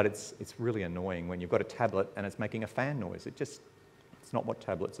 but it's really annoying when you've got a tablet and it's making a fan noise. It's not what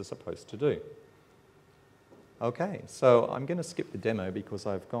tablets are supposed to do. Okay, so I'm going to skip the demo because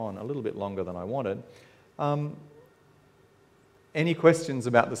I've gone a little bit longer than I wanted. Any questions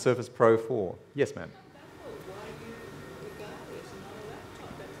about the Surface Pro 4? Yes, ma'am.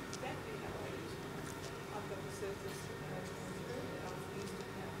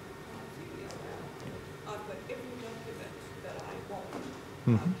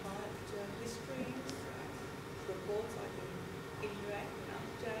 I've typed histories, reports I can interact and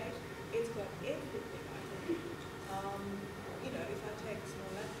update. It's got everything I can. You know, if I take a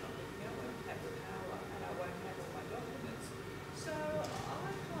small laptop with me, I won't have the power and I won't have all my documents. So I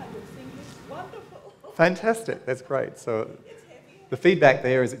kind of think it's wonderful. Fantastic, that's great. So the feedback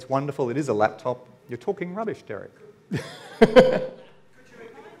there is it's wonderful, it is a laptop. You're talking rubbish, Derek.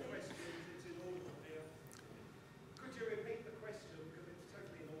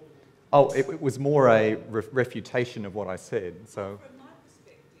 Oh, it was more a refutation of what I said. So,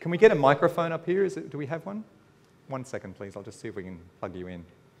 can we get a microphone up here? Do we have one? 1 second, please. I'll just see if we can plug you in.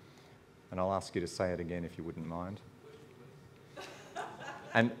 And I'll ask you to say it again if you wouldn't mind.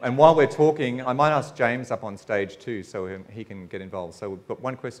 And while we're talking, I might ask James up on stage too, so he can get involved. So we've got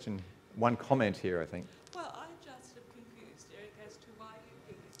one question, one comment here, I think. Well, I just am confused, Eric, as to why you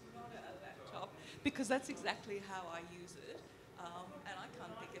think it's not a laptop, because that's exactly how I use it. And I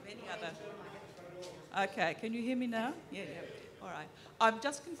can't think of any other. Okay, can you hear me now? Yeah. All right. I'm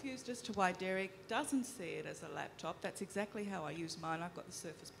just confused as to why Derek doesn't see it as a laptop. That's exactly how I use mine. I've got the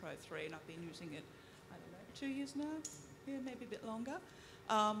Surface Pro 3 and I've been using it, I don't know, 2 years now? Yeah, maybe a bit longer.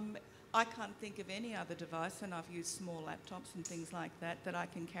 I can't think of any other device, and I've used small laptops and things like that I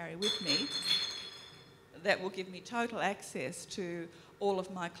can carry with me that will give me total access to all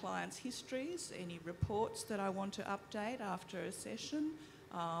of my clients' histories, any reports that I want to update after a session.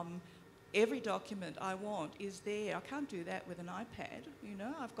 Every document I want is there. I can't do that with an iPad, you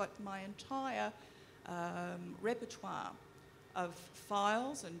know. I've got my entire repertoire of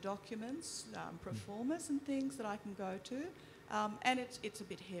files and documents, performers and things that I can go to. And it's a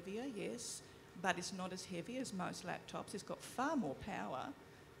bit heavier, yes, but it's not as heavy as most laptops. It's got far more power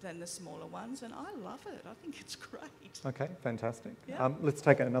than the smaller ones, and I love it. I think it's great. Okay, fantastic. Yeah. Let's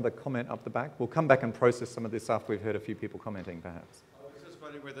take another comment up the back. We'll come back and process some of this after we've heard a few people commenting, perhaps. I was just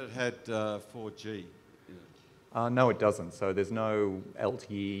wondering whether it had 4G. No, it doesn't. So there's no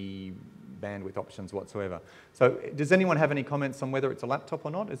LTE bandwidth options whatsoever. So does anyone have any comments on whether it's a laptop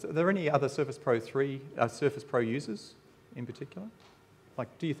or not? Are there any other Surface Pro 3, Surface Pro users in particular?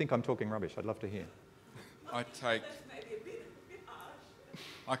 Like, do you think I'm talking rubbish? I'd love to hear. I take, That's maybe a bit harsh.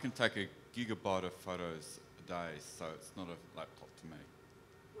 I can take a gigabyte of photos a day, so it's not a laptop to me.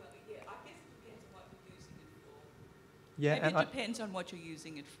 Well, yeah, I guess it depends on what you're using it for. Yeah, Maybe and it depends on what you're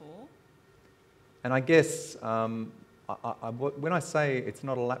using it for. And I guess when I say it's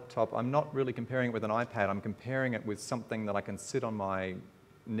not a laptop, I'm not really comparing it with an iPad. I'm comparing it with something that I can sit on my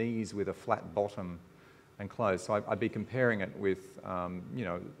knees with a flat bottom and close. So I'd be comparing it with, you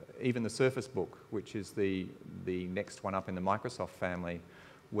know, even the Surface Book, which is the next one up in the Microsoft family,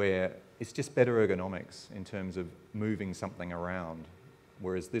 where it's just better ergonomics in terms of moving something around.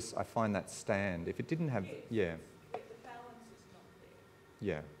 Whereas this, I find that stand, if it didn't have, yeah. But the balance is not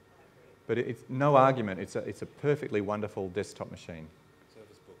there. Yeah. But it's no argument, it's a perfectly wonderful desktop machine.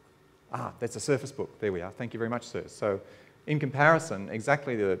 Surface Book. Ah, that's a Surface Book. There we are. Thank you very much, sir. So in comparison,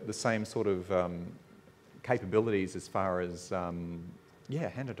 exactly the same sort of capabilities as far as, yeah,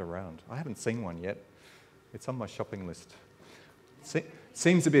 hand it around. I haven't seen one yet. It's on my shopping list.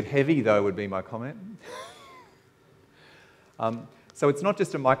 Seems a bit heavy, though, would be my comment. So it's not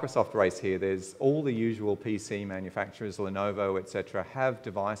just a Microsoft race here. There's all the usual PC manufacturers, Lenovo, etc., have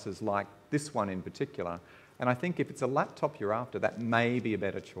devices like this one in particular. And I think if it's a laptop you're after, that may be a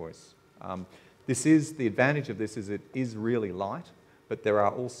better choice. The advantage of this is it is really light, but there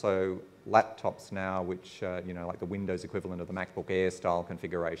are also laptops now which, you know, like the Windows equivalent of the MacBook Air style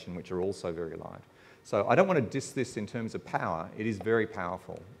configuration, which are also very light. So I don't want to diss this in terms of power. It is very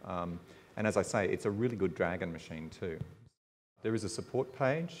powerful. And as I say, it's a really good Dragon machine too. There is a support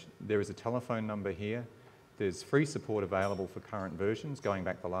page. There is a telephone number here. There's free support available for current versions, going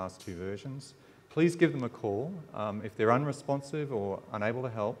back the last 2 versions. Please give them a call. If they're unresponsive or unable to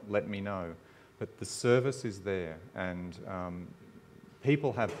help, let me know. But the service is there, and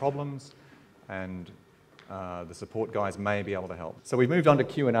people have problems, and the support guys may be able to help. So we've moved on to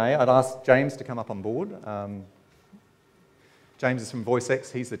Q&A. I'd ask James to come up on board. James is from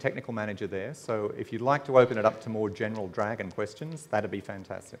VoiceX. He's the technical manager there. So if you'd like to open it up to more general Dragon questions, that'd be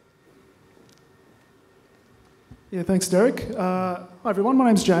fantastic. Yeah, thanks, Derek. Hi, everyone. My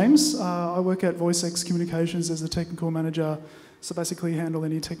name's James. I work at VoiceX Communications as the technical manager. So basically handle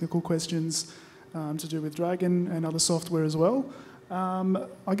any technical questions to do with Dragon and other software as well.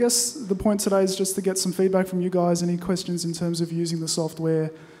 I guess the point today is just to get some feedback from you guys, any questions in terms of using the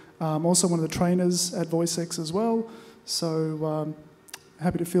software. I'm also one of the trainers at VoiceX as well. So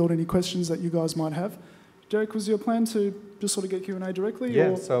happy to field any questions that you guys might have. Derek, was your plan to just sort of get Q&A directly? Yeah,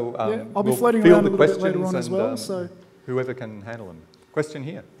 or? so Yeah, I'll be we'll floating field around a the little bit later questions on as and, well. So whoever can handle them. Question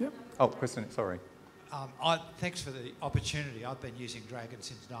here. Yep. Oh, question, sorry. Thanks for the opportunity. I've been using Dragon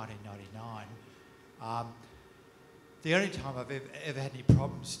since 1999. The only time I've ever had any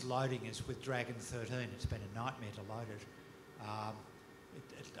problems loading is with Dragon 13. It's been a nightmare to load it.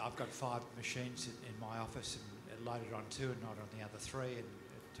 I've got 5 machines in my office, and it loaded on 2 and not on the other 3, and it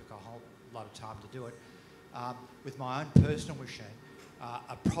took a whole lot of time to do it. With my own personal machine,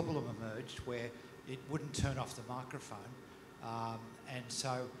 a problem emerged where it wouldn't turn off the microphone, and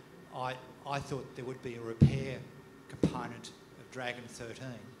so I thought there would be a repair component of Dragon 13,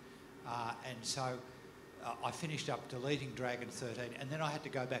 and so I finished up deleting Dragon 13, and then I had to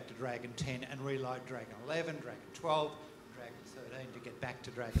go back to Dragon 10 and reload Dragon 11, Dragon 12, Dragon 13 to get back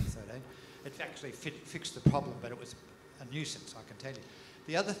to Dragon 13. It actually fixed the problem, but it was a nuisance, I can tell you.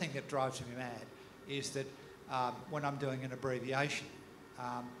 The other thing that drives me mad is that when I'm doing an abbreviation,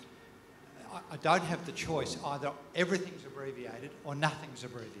 I don't have the choice. Either everything's abbreviated or nothing's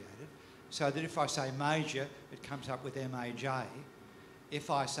abbreviated, so that if I say major, it comes up with MAJ. If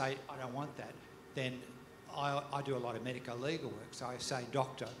I say I don't want that, then I do a lot of medical legal work, so I say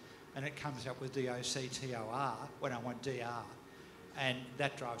doctor, and it comes up with DOCTOR when I want DR, and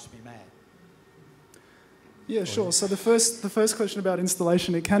that drives me mad. yeah, sure. So the first question about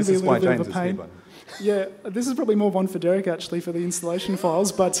installation, it can be a little bit of a pain. Yeah, this is probably more one for Derek actually for the installation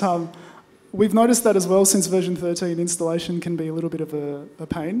files, but we've noticed that as well since version 13, installation can be a little bit of a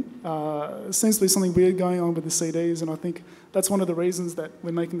pain. Seems to be something weird going on with the CDs, and I think that's one of the reasons that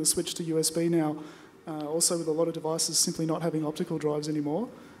we're making the switch to USB now. Also with a lot of devices simply not having optical drives anymore.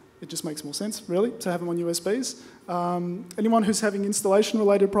 it just makes more sense, really, to have them on USBs. Anyone who's having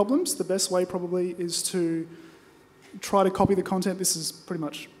installation-related problems, the best way probably is to try to copy the content. This is pretty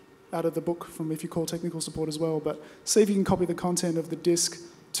much out of the book from if you call technical support as well, but see if you can copy the content of the disk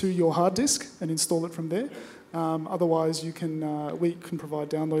to your hard disk and install it from there. Otherwise, we can provide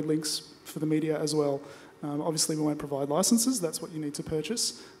download links for the media as well. Obviously, we won't provide licenses. That's what you need to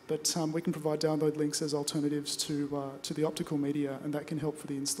purchase. But we can provide download links as alternatives to the optical media, and that can help for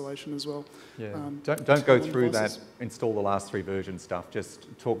the installation as well. Yeah. Don't go through that, install the last 3 version stuff. Just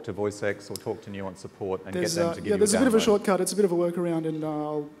talk to VoiceX or talk to Nuance Support and get them to give you a download. There's a bit of a shortcut. It's a bit of a workaround, and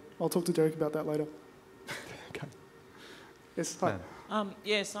I'll talk to Derek about that later. Okay. Yes, hi.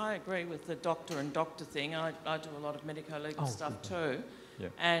 Yes, I agree with the doctor and doctor thing. I do a lot of medico-legal stuff too. Yeah.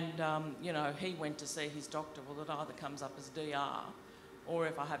 And, you know, he went to see his doctor. Well, it either comes up as DR, or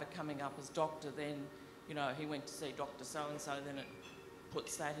if I have it coming up as doctor, then, you know, he went to see Dr. So-and-so, then it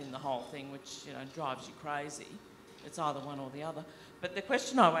puts that in the whole thing, which, you know, drives you crazy. It's either one or the other. But the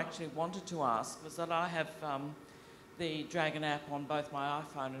question I actually wanted to ask was that I have the Dragon app on both my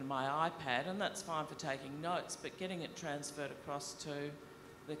iPhone and my iPad, and that's fine for taking notes, but getting it transferred across to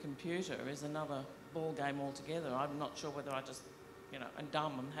the computer is another ball game altogether. I'm not sure whether I just, you know, am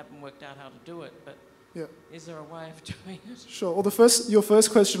dumb and haven't worked out how to do it, but yeah. Is there a way of doing it? Sure. Well, your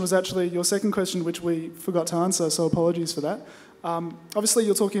first question was actually your second question, which we forgot to answer, so apologies for that. Obviously,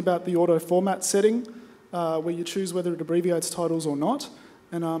 you're talking about the auto format setting, where you choose whether it abbreviates titles or not.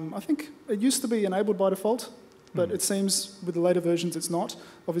 And I think it used to be enabled by default, but it seems with the later versions it's not.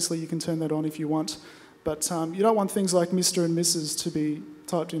 Obviously, you can turn that on if you want. But you don't want things like Mr. and Mrs. to be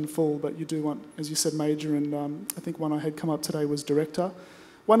typed in full, but you do want, as you said, Major, and I think one I had come up today was Director.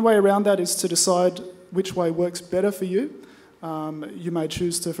 One way around that is to decide which way works better for you. You may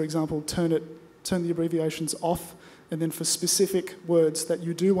choose to, for example, turn the abbreviations off, and then for specific words that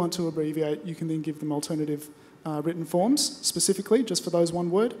you do want to abbreviate, you can then give them alternative written forms, specifically, just for those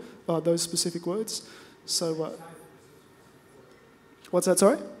those specific words. So, what's that,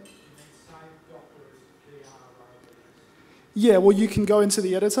 sorry? Yeah, well, you can go into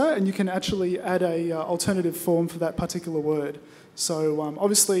the editor and you can actually add a alternative form for that particular word. So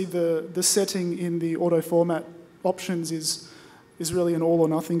obviously the setting in the auto format options is really an all or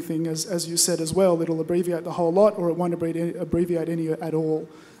nothing thing, as you said as well. It'll abbreviate the whole lot or it won't abbreviate any at all,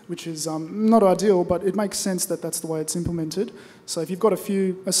 which is not ideal, but it makes sense that that's the way it's implemented. So if you've got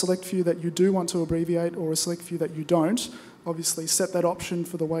a select few that you do want to abbreviate or a select few that you don't, obviously set that option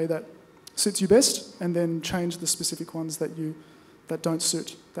for the way that suits you best, and then change the specific ones that don't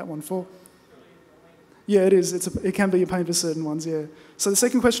suit that one for. Yeah, it is. It can be a pain for certain ones, yeah. So the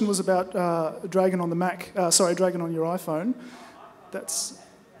second question was about Dragon on the Mac. Dragon on your iPhone.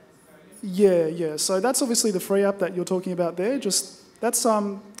 Yeah. So that's obviously the free app that you're talking about there.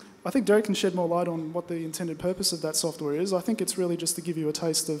 I think Derek can shed more light on what the intended purpose of that software is. I think it's really just to give you a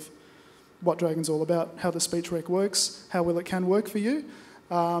taste of what Dragon's all about, how the speech rec works, how well it can work for you.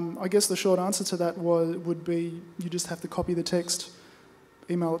 I guess the short answer to that would be you just have to copy the text,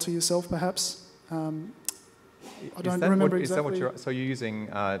 email it to yourself perhaps. I don't remember exactly. So you're using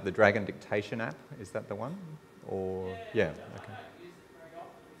the Dragon dictation app? Is that the one? Or yeah, okay.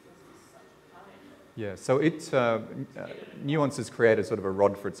 Yeah, so Nuance has created sort of a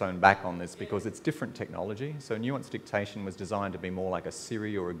rod for its own back on this because it's different technology. So Nuance dictation was designed to be more like a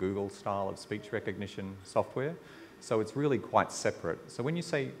Siri or a Google style of speech recognition software. So it's really quite separate. So when you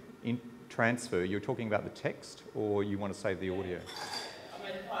say transfer, you're talking about the text, or you want to save the audio?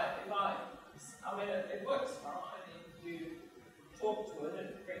 It works fine if you talk to it and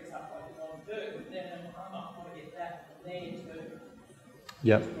it brings up what you want to do, but then I might want to get that from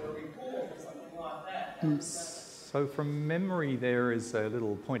there to a report or something like that. So from memory, there is a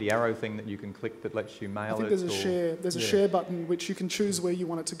little pointy arrow thing that you can click that lets you mail it. I think there's a share button which you can choose where you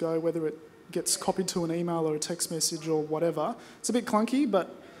want it to go, whether it gets copied to an email or a text message or whatever. It's a bit clunky,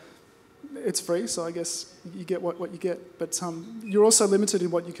 but it's free, so I guess you get what you get. But you're also limited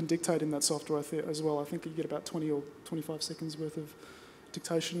in what you can dictate in that software as well. I think you get about 20 or 25 seconds worth of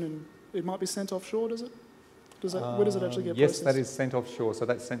dictation, and it might be sent offshore, does it? Where does it actually get processed? Yes, that is sent offshore, so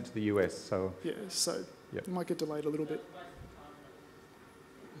that's sent to the US. So yeah, so it might get delayed a little bit.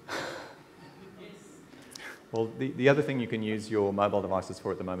 Well, the other thing you can use your mobile devices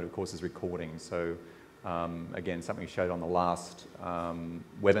for at the moment, of course, is recording. So again, something we showed on the last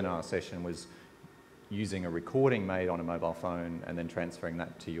webinar session was using a recording made on a mobile phone and then transferring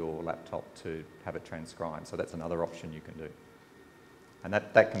that to your laptop to have it transcribed. So that's another option you can do. And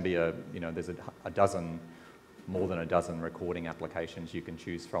that can be there's more than a dozen recording applications you can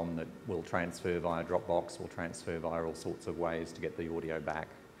choose from that will transfer via Dropbox, will transfer via all sorts of ways to get the audio back.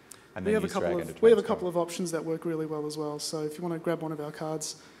 and We then have a use couple Dragon to of we have a transfer. couple of options that work really well as well. So if you want to grab one of our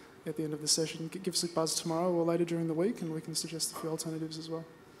cards at the end of the session, give us a buzz tomorrow or later during the week, and we can suggest a few alternatives as well.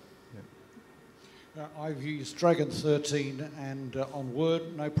 I've used Dragon 13 and on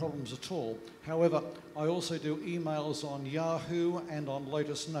Word, no problems at all. However, I also do emails on Yahoo and on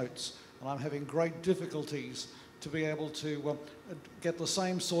Lotus Notes, and I'm having great difficulties to be able to get the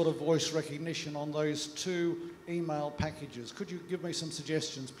same sort of voice recognition on those two email packages. Could you give me some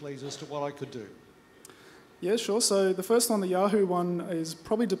suggestions, please, as to what I could do? Yeah, sure. So the first one, the Yahoo one, is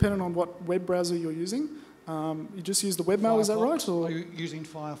probably dependent on what web browser you're using. You just use the webmail, is that right? Or are you using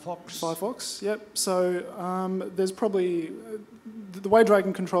Firefox? Firefox, yep. So there's probably, the way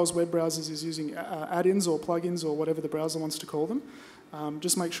Dragon controls web browsers is using add-ins or plugins or whatever the browser wants to call them.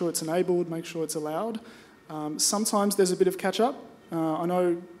 Just make sure it's enabled, make sure it's allowed. Sometimes there's a bit of catch-up. I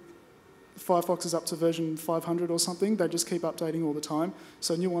know Firefox is up to version 500 or something. They just keep updating all the time.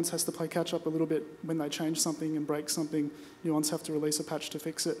 So Nuance has to play catch-up a little bit when they change something and break something. Nuance have to release a patch to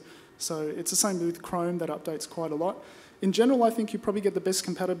fix it. So it's the same with Chrome, that updates quite a lot. In general, I think you probably get the best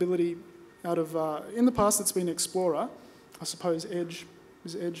compatibility out of, in the past it's been Explorer. I suppose Edge,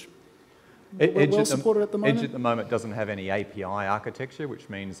 is Edge well supported at the moment? Edge at the moment doesn't have any API architecture, which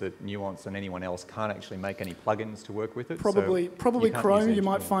means that Nuance and anyone else can't actually make any plugins to work with it. Probably you Chrome, you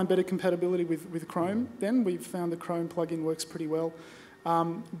might find better compatibility with Chrome then. We've found the Chrome plugin works pretty well.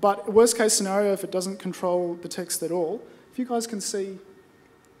 But worst case scenario, if it doesn't control the text at all, if you guys can see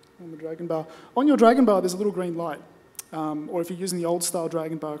on the Dragon bar, on your Dragon bar there's a little green light. Or if you're using the old style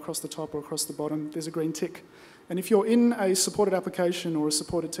Dragon bar across the top or across the bottom, there's a green tick. And if you're in a supported application or a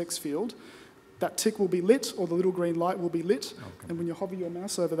supported text field, that tick will be lit, or the little green light will be lit. Okay. And when you hover your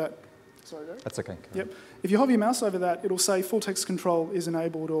mouse over that, sorry, Gary? That's okay. Yep. If you hover your mouse over that, it'll say full text control is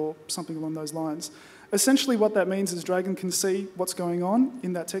enabled or something along those lines. Essentially what that means is Dragon can see what's going on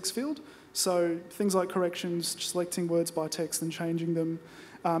in that text field. So things like corrections, selecting words by text and changing them,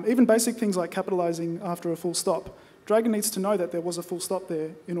 even basic things like capitalising after a full stop. Dragon needs to know that there was a full stop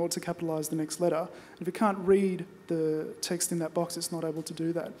there in order to capitalise the next letter. If it can't read the text in that box, it's not able to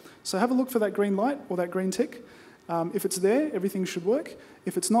do that. So have a look for that green light or that green tick. If it's there, everything should work.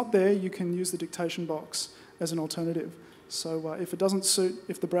 If it's not there, you can use the dictation box as an alternative. So if it doesn't suit,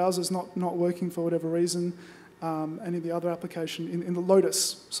 if the browser's not working for whatever reason, and in the other application, in the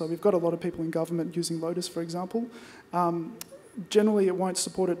Lotus, so we've got a lot of people in government using Lotus, for example. Generally, it won't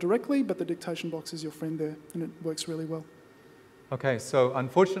support it directly, but the dictation box is your friend there, and it works really well. Okay, so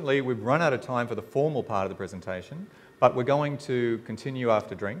unfortunately, we've run out of time for the formal part of the presentation, but we're going to continue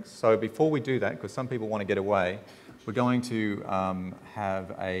after drinks. So before we do that, because some people want to get away, we're going to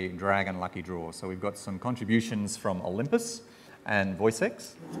have a Dragon lucky draw. So we've got some contributions from Olympus and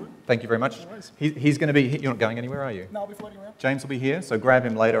VoiceX. Thank you very much. No worries. He's going to be, you're not going anywhere, are you? No, I'll be floating around. James will be here, so grab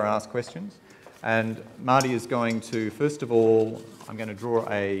him later and ask questions. And Marty is going to, first of all, I'm going to draw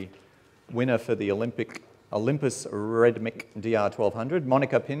a winner for the Olympus Redmic DR1200,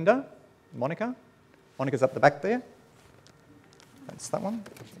 Monica Pinder. Monica? Monica's up the back there. That's that one.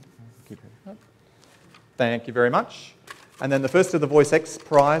 Keep it up. Thank you very much. And then the first of the VoiceX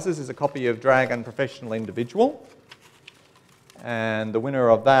prizes is a copy of Dragon Professional Individual. And the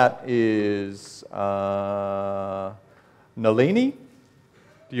winner of that is Nalini.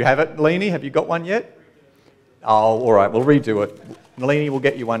 Do you have it, Nalini? Have you got one yet? Oh, all right, we'll redo it. Nalini will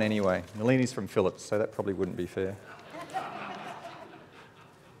get you one anyway. Nalini's from Philips, so that probably wouldn't be fair.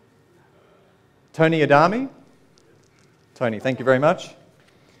 Tony Adami? Tony, thank you very much.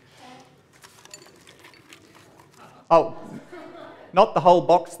 Oh, not the whole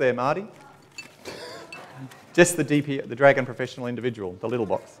box there, Marty. Just the DP, the Dragon Professional Individual, the little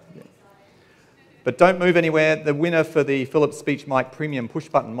box. Yeah. But don't move anywhere. The winner for the Philips Speech Mic Premium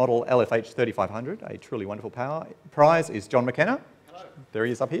Push-Button Model LFH 3500, a truly wonderful prize, is John McKenna. Hello. There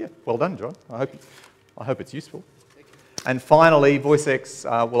he is up here. Well done, John. I hope it's useful. And finally, VoiceX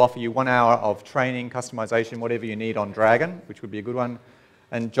will offer you 1 hour of training, customization, whatever you need on Dragon, which would be a good one.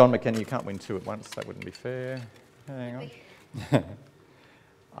 And John McKenna, you can't win two at once. That wouldn't be fair. Hang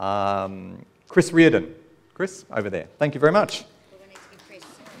on. Chris Reardon. Chris, over there. Thank you very much.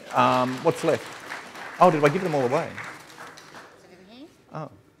 What's left? Oh, did I give them all away? Is it in here? Oh.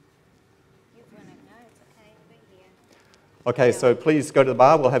 You've run it. No, it's okay. It'll be here. Okay, so please go to the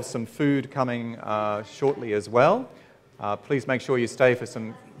bar. We'll have some food coming shortly as well. Please make sure you stay for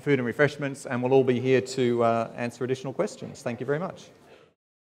some food and refreshments, and we'll all be here to answer additional questions. Thank you very much.